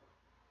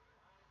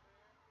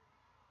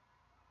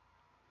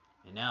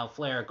 And now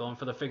Flair going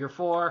for the figure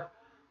four.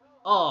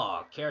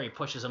 Kerry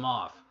pushes him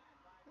off.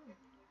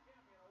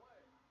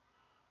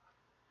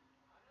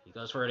 He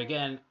goes for it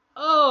again.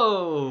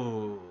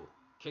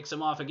 Kicks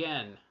him off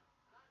again.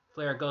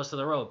 Flair goes to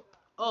the rope.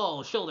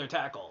 Shoulder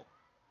tackle.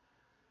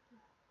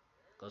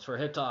 Goes for a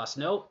hip toss.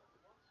 Nope.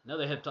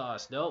 Another hip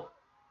toss. Nope.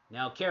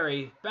 Now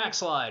Kerry,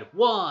 backslide.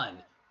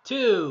 1,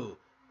 2,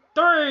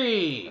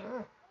 3.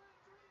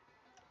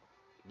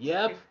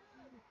 Yep.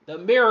 The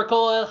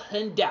Miracle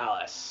in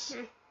Dallas.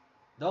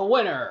 The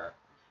winner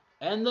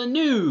and the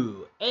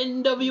new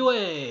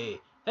NWA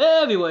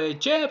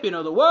Heavyweight Champion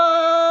of the world.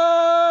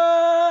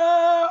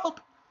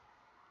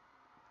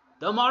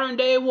 The modern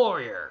day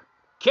warrior,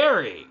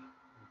 Kerry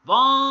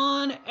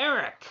Von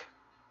Erich.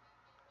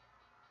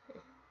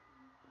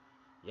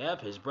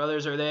 Yep, his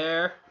brothers are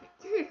there.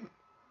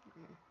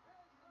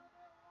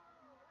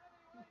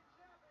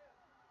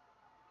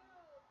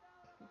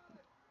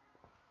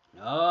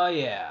 Oh,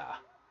 yeah.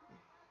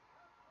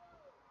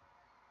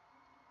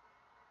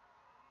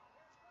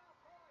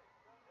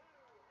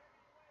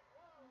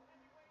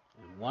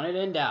 And won it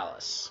in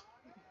Dallas.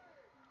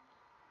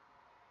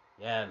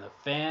 Yeah, and the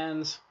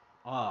fans,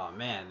 oh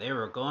man, they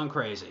were going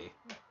crazy.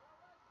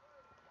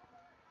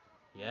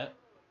 Yep.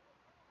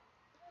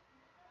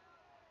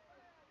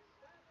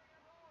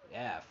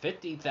 Yeah,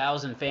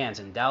 50,000 fans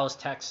in Dallas,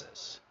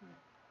 Texas.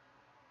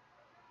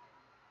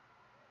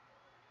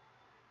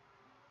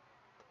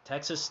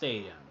 Texas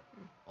Stadium,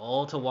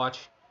 all to watch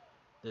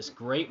this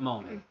great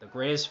moment, one of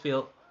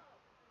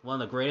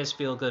the greatest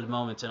feel-good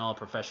moments in all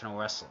professional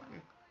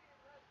wrestling.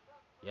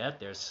 Yep,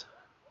 there's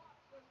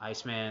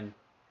Iceman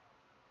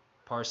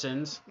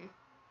Parsons.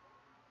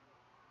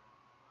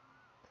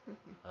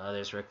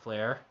 There's Ric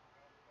Flair.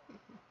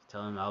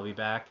 Tell him I'll be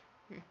back.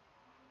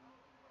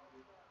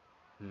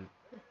 Yeah.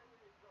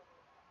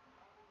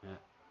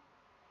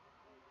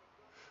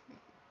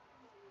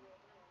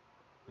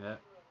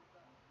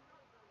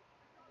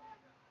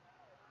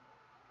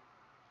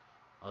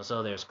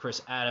 Also, there's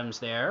Chris Adams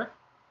there.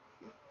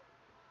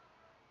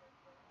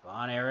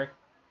 Von Erich,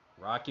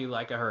 rock you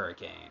like a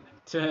hurricane.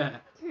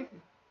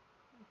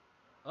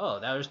 Oh,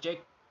 that was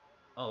Jake.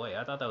 Oh, wait,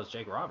 I thought that was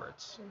Jake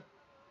Roberts.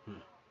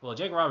 Well,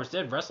 Jake Roberts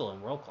did wrestle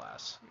in World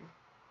Class.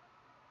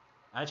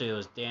 Actually, it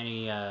was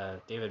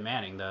David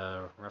Manning,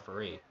 the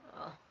referee.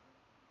 Oh.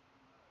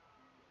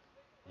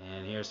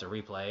 And here's the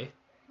replay.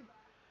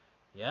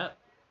 Yep.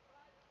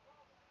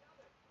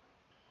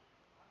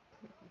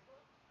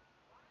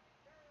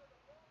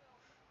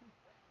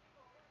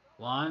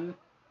 One,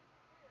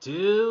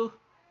 two,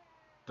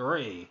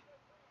 three.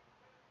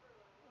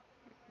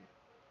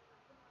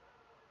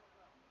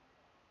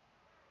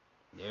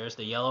 There's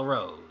the Yellow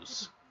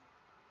Rose.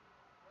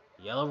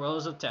 Yellow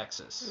Rose of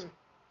Texas.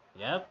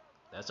 Yep,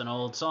 that's an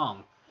old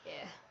song.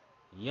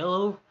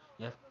 Yeah.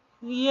 Yep.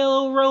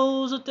 Yellow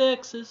Rose of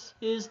Texas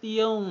is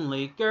the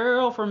only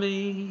girl for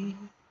me.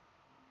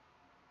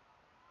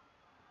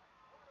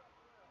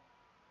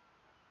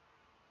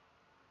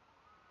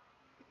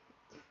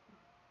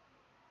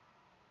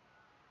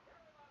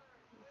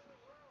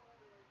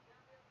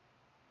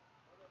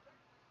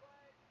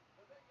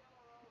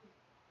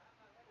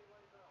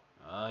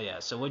 Oh, yeah.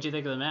 So what'd you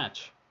think of the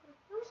match?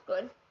 It was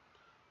good.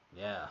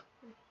 Yeah.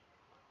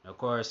 Of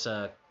course,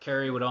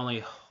 Kerry would only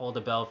hold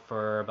the belt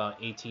for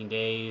about 18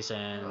 days,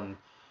 and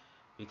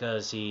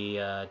because he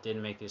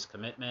didn't make his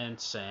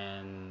commitments,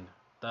 and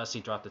thus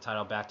he dropped the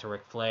title back to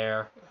Ric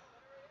Flair.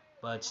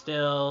 But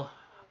still,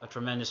 a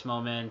tremendous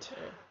moment,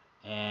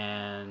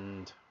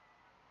 and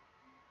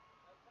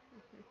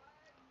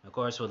of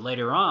course, would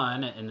later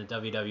on in the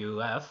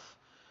WWF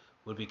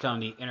would become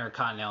the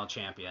Intercontinental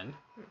Champion.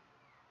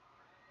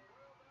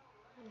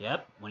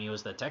 Yep, when he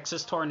was the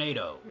Texas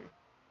Tornado.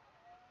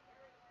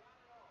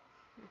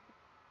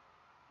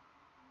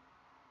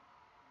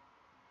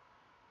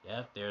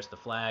 Yep, there's the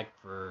flag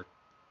for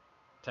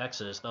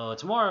Texas, though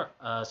it's more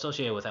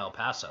associated with El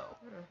Paso.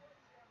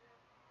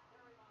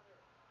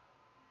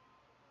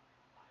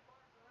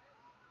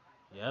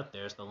 Yep,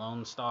 there's the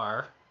Lone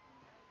Star.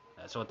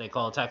 That's what they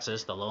call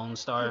Texas, the Lone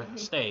Star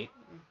State.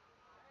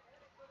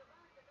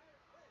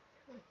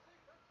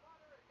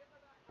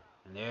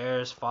 And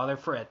there's Father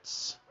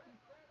Fritz.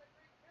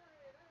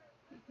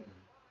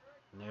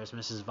 And there's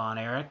Mrs. Von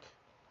Erich.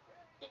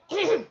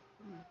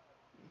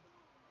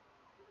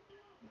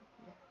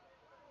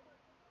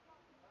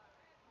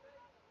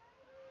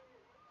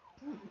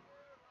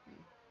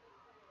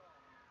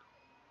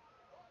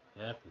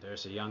 Yep,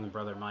 there's a young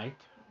brother Mike.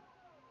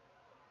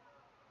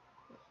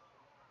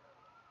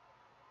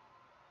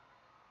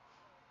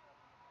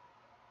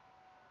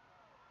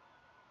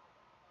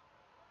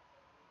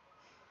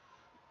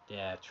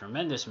 Yeah,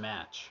 tremendous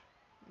match.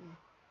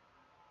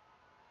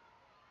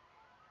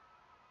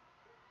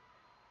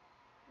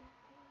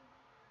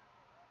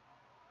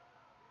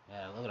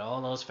 Yeah, look at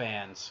all those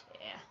fans.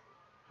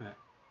 Yeah.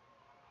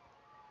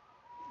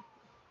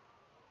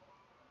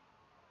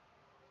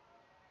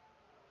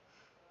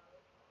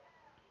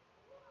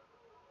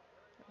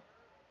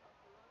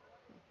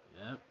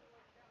 Yep.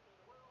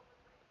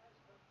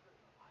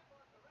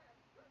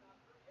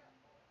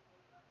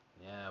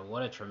 Yeah,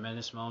 what a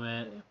tremendous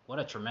moment. What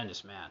a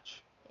tremendous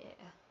match. Yeah.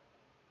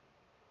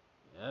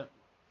 Yep.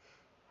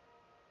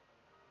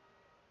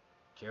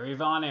 Kerry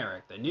Von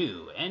Erich, the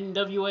new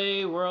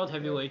NWA World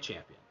Heavyweight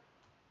Champion.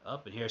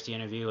 Up, and here's the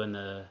interview in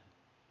the...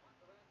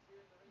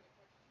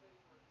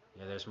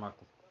 Yeah, there's Mark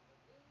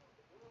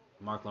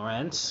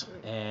Lawrence,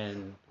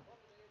 and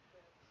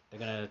they're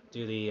going to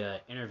do the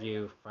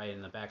interview right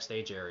in the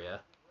backstage area.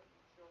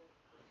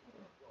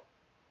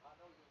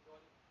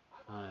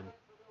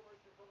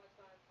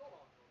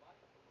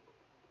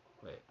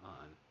 Wait,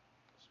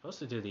 supposed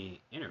to do the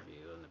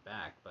interview in the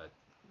back, but...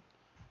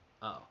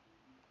 Oh.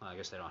 Well, I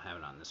guess they don't have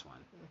it on this one.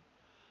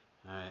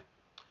 Alright.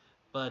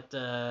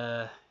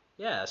 But,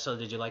 yeah, so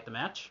did you like the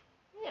match?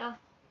 Yeah.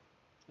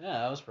 Yeah,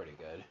 that was pretty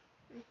good.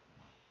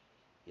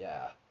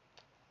 Yeah.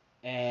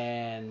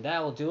 And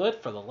that will do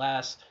it for the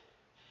last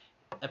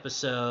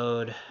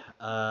episode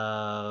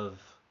of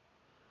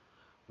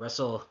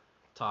Wrestle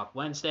Talk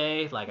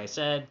Wednesday. Like I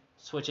said,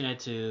 switching it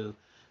to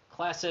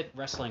Classic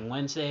Wrestling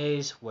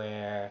Wednesdays,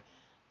 where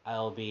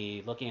I'll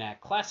be looking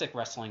at classic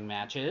wrestling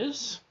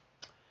matches.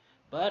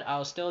 But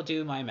I'll still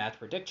do my match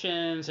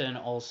predictions and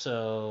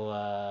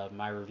also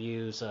my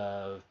reviews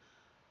of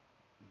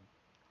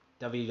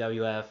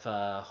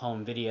WWF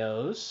home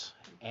videos.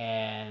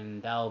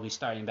 And that'll be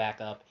starting back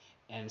up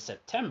in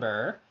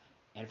September.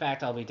 In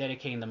fact, I'll be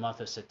dedicating the month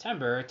of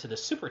September to the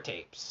Super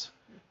Tapes.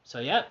 So,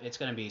 yep, it's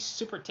going to be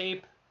Super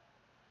Tape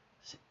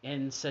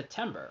in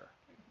September.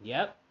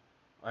 Yep.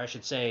 Or I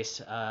should say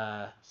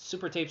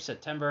Super Tape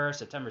September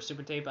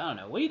Super Tape. I don't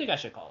know. What do you think I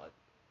should call it?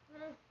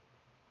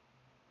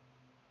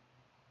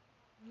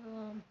 I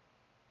don't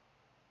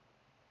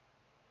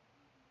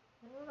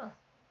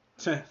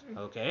know.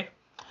 Okay.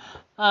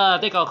 I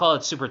think I'll call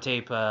it Super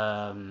Tape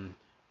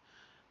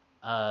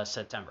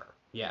September.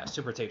 Yeah,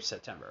 Super Tape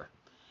September.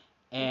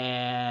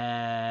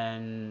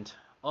 And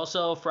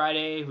also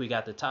Friday, we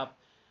got the top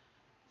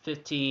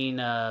 15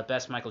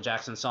 best Michael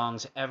Jackson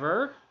songs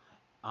ever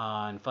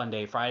on Fun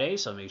Day Friday,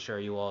 so make sure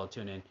you all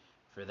tune in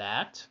for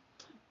that.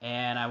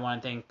 And I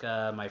want to thank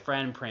my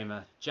friend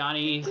Prema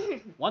Jani.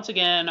 Once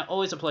again,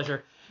 always a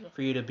pleasure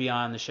for you to be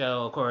on the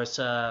show. Of course,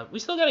 we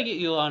still got to get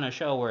you on a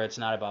show where it's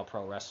not about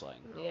pro wrestling.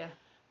 Yeah.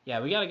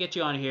 Yeah, we got to get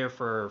you on here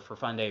for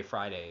Fun Day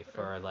Friday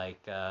for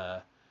like,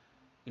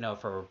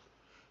 for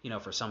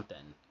something,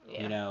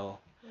 Yeah.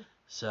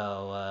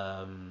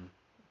 So,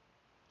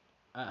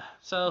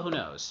 so who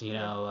knows,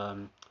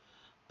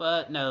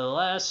 but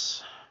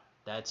nevertheless,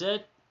 that's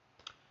it.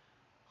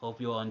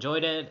 Hope you all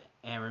enjoyed it,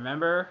 and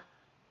remember,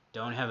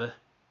 don't have a.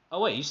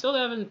 Oh wait, you still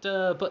haven't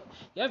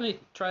you haven't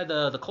tried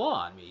the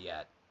claw on me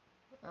yet.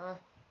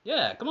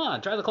 Yeah, come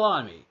on, try the claw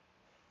on me.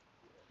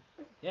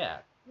 Yeah.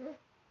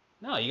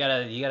 No, you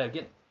gotta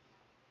get.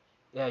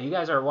 Yeah, you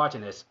guys are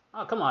watching this.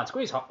 Oh, come on,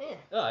 squeeze hard.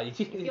 Yeah. You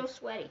feel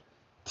sweaty.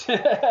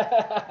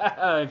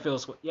 I feel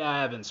yeah,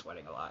 I have been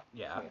sweating a lot.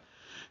 Yeah.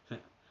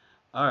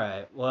 All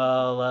right.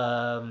 Well,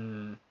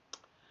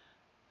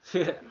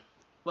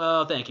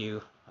 well, thank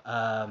you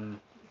for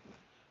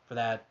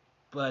that.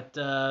 But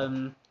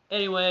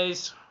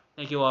anyways,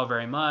 thank you all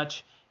very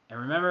much. And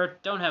remember,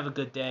 don't have a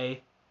good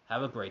day.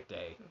 Have a great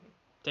day.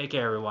 Take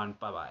care, everyone.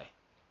 Bye-bye.